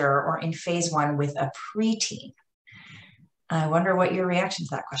director or in phase 1 with a preteen? I wonder what your reaction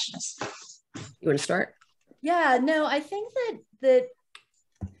to that question is. You want to start? Yeah, no, I think that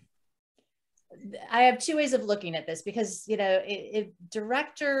I have 2 ways of looking at this, because, if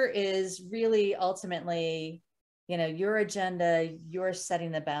director is really ultimately you know, your agenda, you're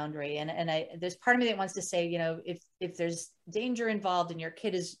setting the boundary. And there's part of me that wants to say, you know, if there's danger involved and your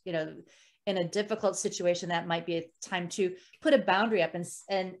kid is, you know, in a difficult situation, that might be a time to put a boundary up.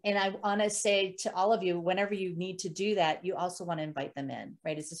 And I want to say to all of you, whenever you need to do that, you also want to invite them in,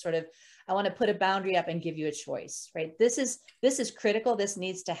 right? It's a sort of, I want to put a boundary up and give you a choice, right? This is critical. This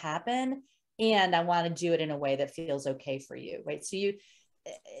needs to happen. And I want to do it in a way that feels okay for you, right? So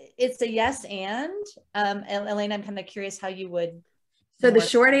it's a yes. And Elaine, I'm kind of curious how you would. So the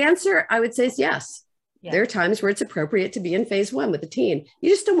short answer, I would say, is yes. Yeah. There are times where it's appropriate to be in phase one with the teen. You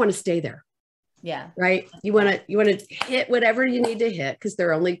just don't want to stay there. Yeah. Right. You want to hit whatever you need to hit because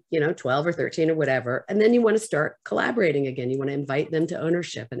they're only, 12 or 13 or whatever. And then you want to start collaborating again. You want to invite them to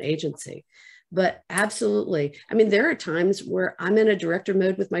ownership and agency. But absolutely. I mean, there are times where I'm in a director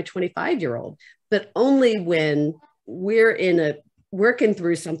mode with my 25-year-old, but only when we're working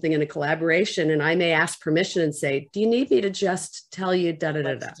through something in a collaboration, and I may ask permission and say, do you need me to just tell you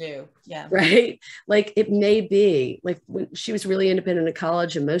Yeah. Right. Like it may be like when she was really independent in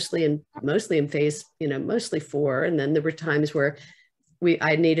college and mostly in phase, mostly 4. And then there were times where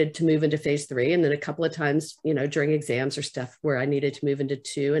I needed to move into phase 3. And then a couple of times, during exams or stuff where I needed to move into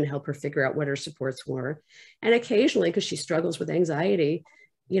 2 and help her figure out what her supports were. And occasionally, because she struggles with anxiety,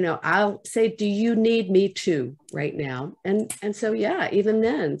 I'll say, do you need me to right now? And so, yeah, even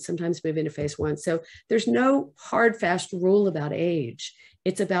then, sometimes moving to phase 1. So there's no hard, fast rule about age.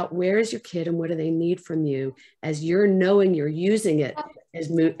 It's about where is your kid and what do they need from you as you're knowing you're using it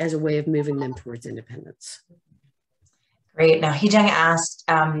as a way of moving them towards independence. Great. Now, Hee-Jung asked,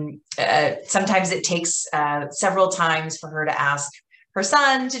 sometimes it takes several times for her to ask her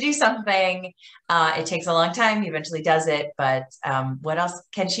son to do something. It takes a long time. He eventually does it. But what else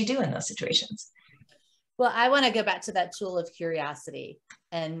can she do in those situations? Well, I want to go back to that tool of curiosity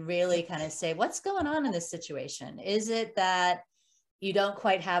and really kind of say, what's going on in this situation? Is it that you don't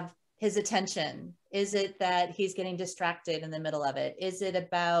quite have his attention? Is it that he's getting distracted in the middle of it? Is it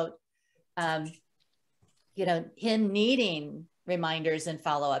about, him needing reminders and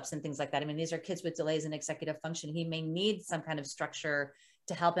follow-ups and things like that? I mean, these are kids with delays in executive function. He may need some kind of structure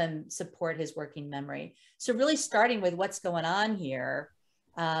to help him support his working memory. So really starting with what's going on here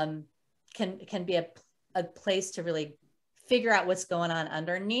can be a place to really figure out what's going on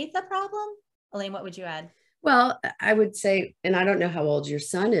underneath the problem. Elaine, what would you add? Well, I would say, and I don't know how old your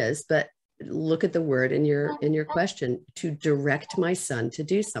son is, but look at the word in your question, to direct my son to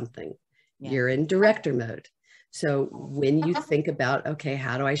do something. Yeah. You're in director mode. So when you think about, okay,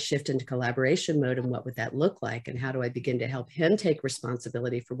 how do I shift into collaboration mode and what would that look like? And how do I begin to help him take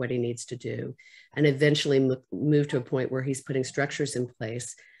responsibility for what he needs to do and eventually move to a point where he's putting structures in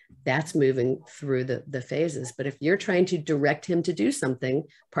place? That's moving through the phases. But if you're trying to direct him to do something,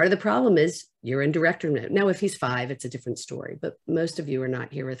 part of the problem is you're in director mode. Now, if he's 5, it's a different story, but most of you are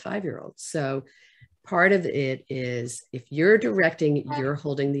not here with 5-year-olds. So part of it is if you're directing, you're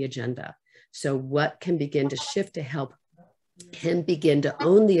holding the agenda. So what can begin to shift to help him begin to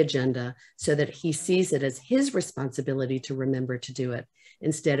own the agenda so that he sees it as his responsibility to remember to do it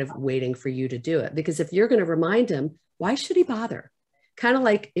instead of waiting for you to do it? Because if you're going to remind him, why should he bother? Kind of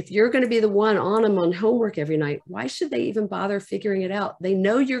like if you're going to be the one on him on homework every night, why should they even bother figuring it out? They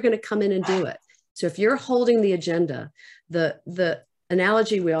know you're going to come in and do it. So if you're holding the agenda, the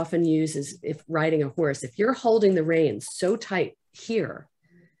analogy we often use is if riding a horse, if you're holding the reins so tight here,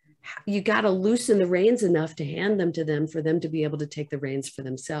 you got to loosen the reins enough to hand them to them for them to be able to take the reins for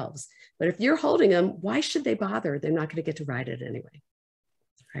themselves. But if you're holding them, why should they bother? They're not going to get to ride it anyway.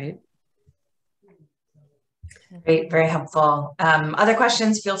 Right? Great, very helpful. Other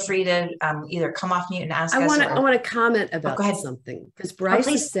questions, feel free to either come off mute and ask us. I want to comment about something because Bryce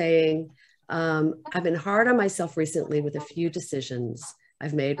is saying, I've been hard on myself recently with a few decisions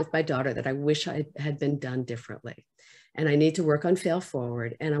I've made with my daughter that I wish I had been done differently. And I need to work on fail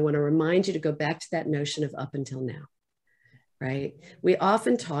forward. And I want to remind you to go back to that notion of up until now, right? We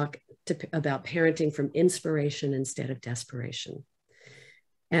often talk about parenting from inspiration instead of desperation.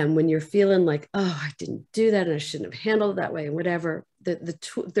 And when you're feeling like, oh, I didn't do that and I shouldn't have handled it that way and whatever, there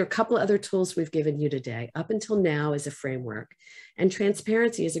are a couple of other tools we've given you today. Up until now is a framework, and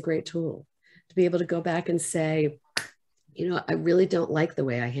transparency is a great tool to be able to go back and say, I really don't like the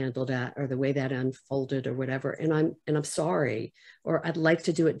way I handled that or the way that unfolded or whatever. And I'm sorry, or I'd like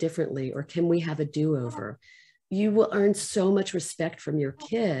to do it differently, or can we have a do-over? You will earn so much respect from your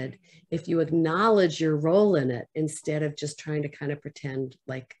kid if you acknowledge your role in it instead of just trying to kind of pretend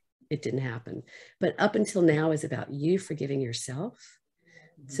like it didn't happen. But up until now is about you forgiving yourself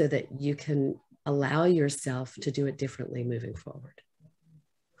so that you can allow yourself to do it differently moving forward.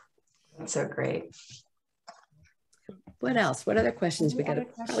 That's so great. What else? What other questions? We got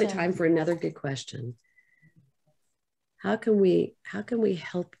probably time for another good question. How can we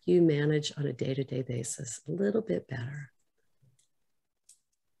help you manage on a day-to-day basis a little bit better?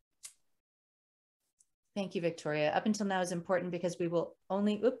 Thank you, Victoria. Up until now is important because we will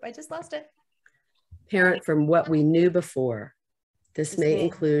only, I just lost it. Parent from what we knew before. This may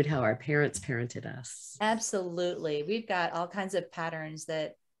include how our parents parented us. Absolutely. We've got all kinds of patterns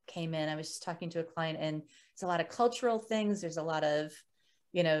that came in. I was just talking to a client, and it's a lot of cultural things. There's a lot of,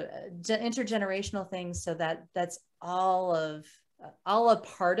 intergenerational things. So that's all a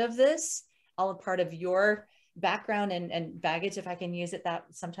part of this, all a part of your background and baggage, if I can use it, that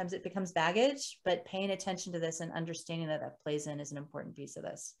sometimes it becomes baggage, but paying attention to this and understanding that plays in is an important piece of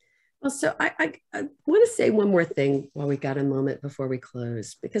this. Well, so I want to say one more thing while we got a moment before we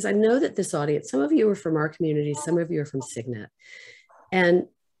close, because I know that this audience, some of you are from our community, some of you are from Signet, and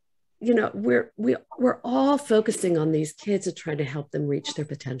we're all focusing on these kids and trying to help them reach their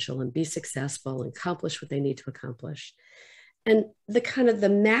potential and be successful and accomplish what they need to accomplish. And the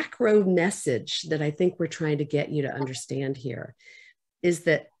macro message that I think we're trying to get you to understand here is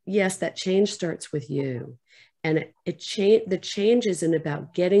that, yes, that change starts with you. And the change isn't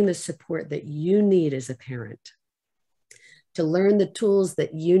about getting the support that you need as a parent, to learn the tools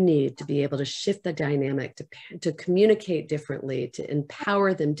that you need to be able to shift the dynamic, to communicate differently, to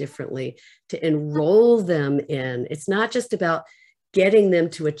empower them differently, to enroll them in. It's not just about getting them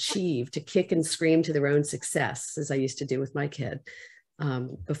to achieve, to kick and scream to their own success, as I used to do with my kid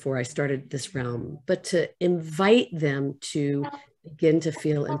before I started this realm, but to invite them to begin to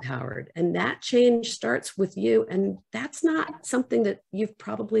feel empowered. And that change starts with you. And that's not something that you've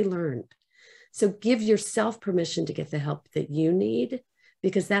probably learned. So give yourself permission to get the help that you need,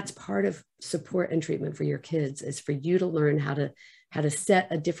 because that's part of support and treatment for your kids, is for you to learn how to set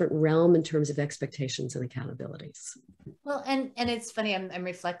a different realm in terms of expectations and accountabilities. Well, and it's funny, I'm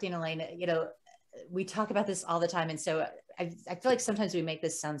reflecting, Elaine, we talk about this all the time. And so I feel like sometimes we make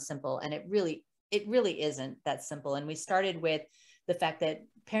this sound simple, and it really isn't that simple. And we started with the fact that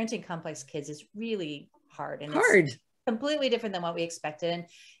parenting complex kids is really hard. And it's completely different than what we expected. And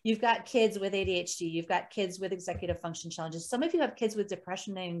you've got kids with ADHD, you've got kids with executive function challenges. Some of you have kids with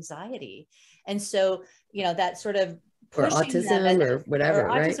depression and anxiety. And so, that sort of pushing autism or whatever, or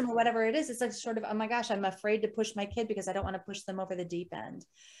autism, right? Or whatever it is, it's like sort of, oh my gosh, I'm afraid to push my kid because I don't want to push them over the deep end.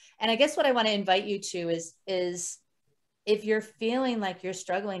 And I guess what I want to invite you to is if you're feeling like you're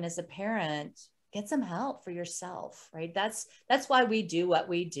struggling as a parent, get some help for yourself, right? That's why we do what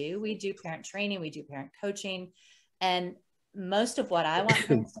we do. We do parent training, we do parent coaching. And most of what I want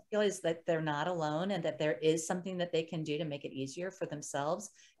parents to feel is that they're not alone, and that there is something that they can do to make it easier for themselves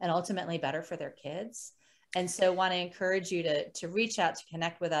and ultimately better for their kids. And so want to encourage you to reach out, to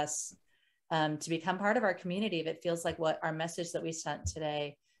connect with us, to become part of our community if it feels like what our message that we sent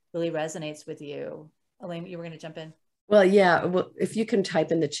today really resonates with you. Elaine, you were going to jump in. Well, yeah. Well, if you can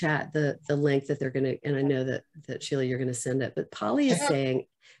type in the chat the link that they're going to, and I know that Sheila, you're going to send it, but Polly is saying,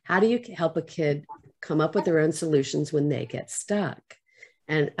 how do you help a kid come up with their own solutions when they get stuck?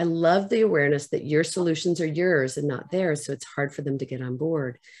 And I love the awareness that your solutions are yours and not theirs, so it's hard for them to get on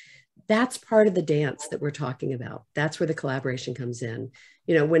board. That's part of the dance that we're talking about. That's where the collaboration comes in.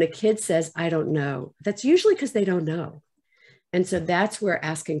 When a kid says, I don't know, that's usually because they don't know. And so that's where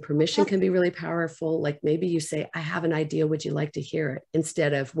asking permission can be really powerful. Like maybe you say, I have an idea, would you like to hear it?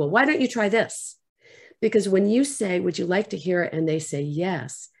 Instead of, well, why don't you try this? Because when you say, would you like to hear it? And they say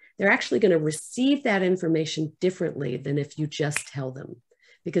yes, they're actually going to receive that information differently than if you just tell them.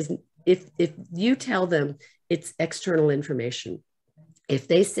 Because if you tell them it's external information, if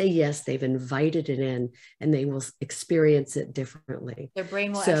they say yes, they've invited it in and they will experience it differently. Their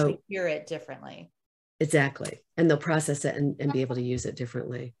brain will actually hear it differently. Exactly. And they'll process it and be able to use it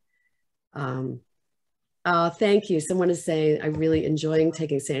differently. Thank you. Someone is saying, I'm really enjoying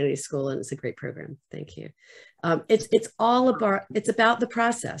taking Sanity School, and it's a great program. Thank you. It's about the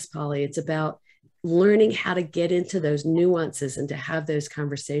process, Polly. It's about learning how to get into those nuances and to have those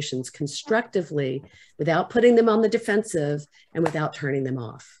conversations constructively without putting them on the defensive and without turning them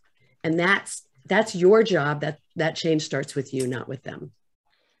off. And that's your job. That change starts with you, not with them.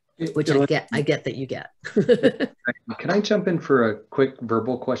 Which I get that you get. Can I jump in for a quick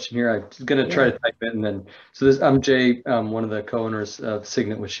verbal question here? I'm going to try to type it, and then, I'm Jay, one of the co-owners of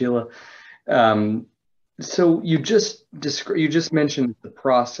Signet with Sheila. So you just mentioned the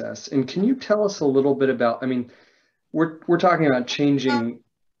process, and can you tell us a little bit about, we're talking about changing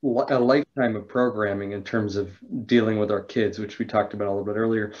a lifetime of programming in terms of dealing with our kids, which we talked about a little bit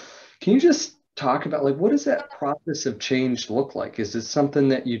earlier. Can you just talk about, like, what does that process of change look like? Is it something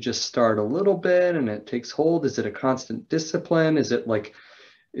that you just start a little bit and it takes hold? Is it a constant discipline? Is it like,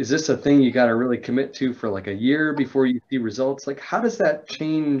 is this a thing you got to really commit to for like a year before you see results? Like, how does that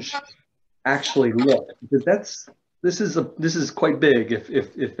change actually look? Because this is quite big,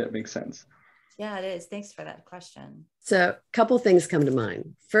 if that makes sense. Yeah, it is. Thanks for that question. So a couple things come to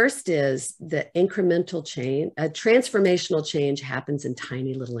mind. First is the incremental change. A transformational change happens in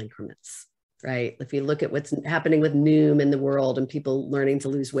tiny little increments, right? If you look at what's happening with Noom in the world and people learning to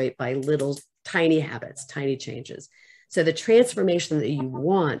lose weight by little tiny habits, tiny changes. So the transformation that you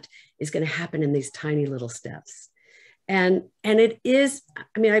want is going to happen in these tiny little steps. And it is,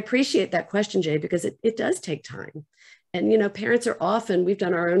 I mean, I appreciate that question, Jay, because it does take time. And, you know, parents are often, we've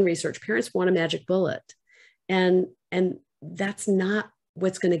done our own research, parents want a magic bullet. And that's not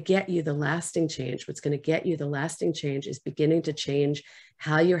what's going to get you the lasting change. What's going to get you the lasting change is beginning to change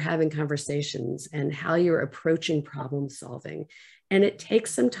how you're having conversations and how you're approaching problem solving. And it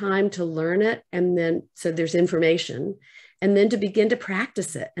takes some time to learn it. And then, so there's information, and then to begin to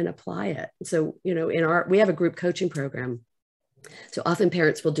practice it and apply it. So, you know, we have a group coaching program. So often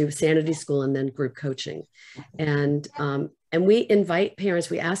parents will do Sanity School and then group coaching. And we invite parents,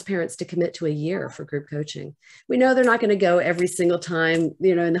 we ask parents to commit to a year for group coaching. We know they're not going to go every single time,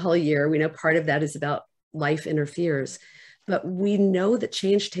 you know, in the whole year. We know part of that is about life interferes, but we know that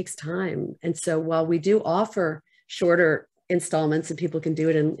change takes time. And so while we do offer shorter installments and people can do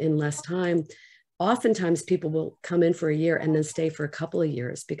it in less time, oftentimes people will come in for a year and then stay for a couple of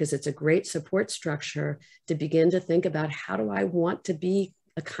years, because it's a great support structure to begin to think about, how do I want to be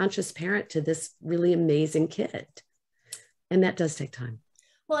a conscious parent to this really amazing kid? And that does take time.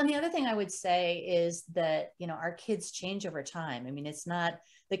 Well, and the other thing I would say is that, you know, our kids change over time. I mean, it's not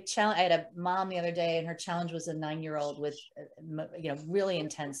the challenge. I had a mom the other day and her challenge was a 9-year-old with, you know, really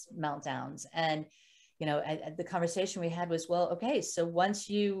intense meltdowns. And you know, the conversation we had was, well, okay, so once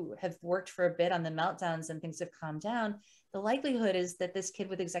you have worked for a bit on the meltdowns and things have calmed down, the likelihood is that this kid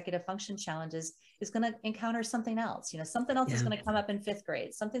with executive function challenges is going to encounter something else. You know, something else is going to come up in 5th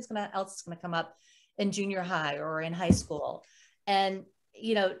grade. Something else is going to come up in junior high or in high school. And,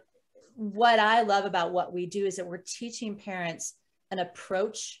 you know, what I love about what we do is that we're teaching parents an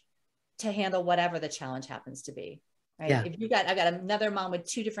approach to handle whatever the challenge happens to be. Right. Yeah. If I've got another mom with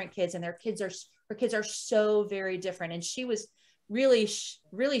 2 different kids and her kids are so very different. And she was really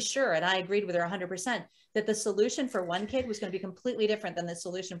sure, and I agreed with her 100%, that the solution for one kid was going to be completely different than the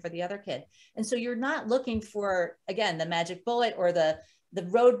solution for the other kid. And so you're not looking for, again, the magic bullet or the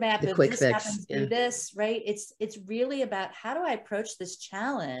roadmap of quick this fix. happens, do this, right? It's really about, how do I approach this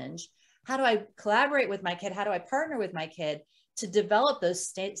challenge? How do I collaborate with my kid? How do I partner with my kid to develop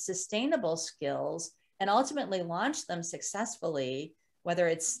those sustainable skills and ultimately launch them successfully, whether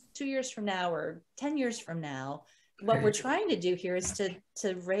it's 2 years from now or 10 years from now? What we're trying to do here is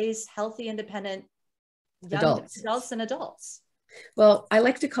to raise healthy, independent young adults and adults. Well, I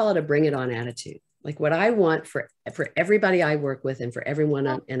like to call it a bring it on attitude. Like, what I want for everybody I work with and for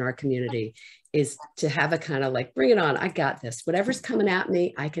everyone in our community is to have a kind of like, bring it on. I got this. Whatever's coming at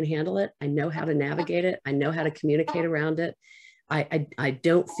me, I can handle it. I know how to navigate it. I know how to communicate around it. I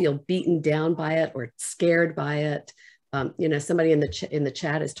don't feel beaten down by it or scared by it. You know, somebody in the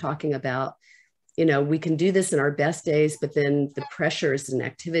chat is talking about, you know, we can do this in our best days, but then the pressures and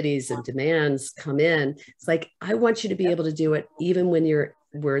activities and demands come in. It's like, I want you to be able to do it even when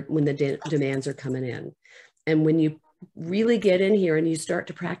the demands are coming in. And when you really get in here and you start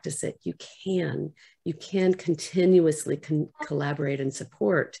to practice it, you can continuously collaborate and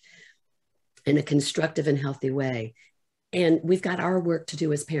support in a constructive and healthy way. And we've got our work to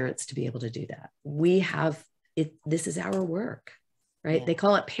do as parents to be able to do that. We have it. This is our work, right? Yeah. They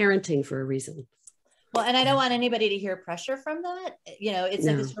call it parenting for a reason. Well, and I don't want anybody to hear pressure from that. You know, it's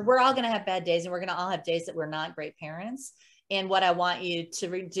like, we're all going to have bad days and we're going to all have days that we're not great parents. And what I want you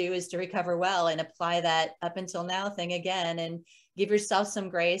to do is to recover well and apply that up until now thing again, and give yourself some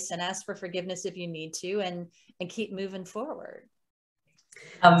grace and ask for forgiveness if you need to, and keep moving forward.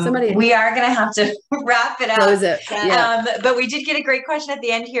 We are going to have to wrap it up. Close it. Yeah. But we did get a great question at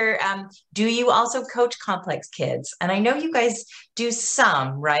the end here. Do you also coach complex kids? And I know you guys do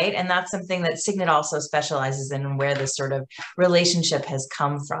some, right? And that's something that Signet also specializes in, and where this sort of relationship has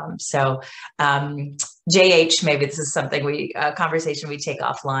come from. So JH, maybe this is something a conversation we take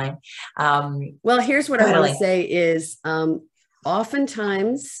offline. Well, here's what I want to say is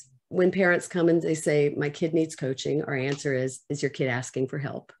oftentimes when parents come and they say, my kid needs coaching, our answer is your kid asking for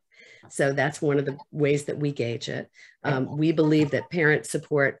help? So that's one of the ways that we gauge it. We believe that parent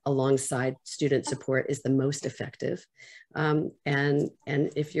support alongside student support is the most effective. And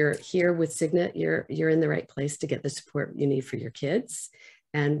if you're here with Signet, you're in the right place to get the support you need for your kids.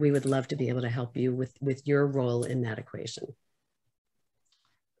 And we would love to be able to help you with your role in that equation.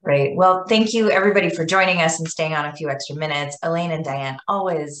 Great. Well, thank you everybody for joining us and staying on a few extra minutes. Elaine and Diane,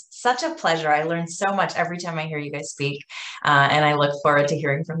 always such a pleasure. I learn so much every time I hear you guys speak. And I look forward to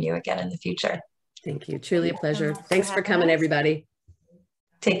hearing from you again in the future. Thank you. Truly a pleasure. Thanks for coming, everybody.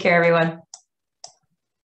 Take care, everyone.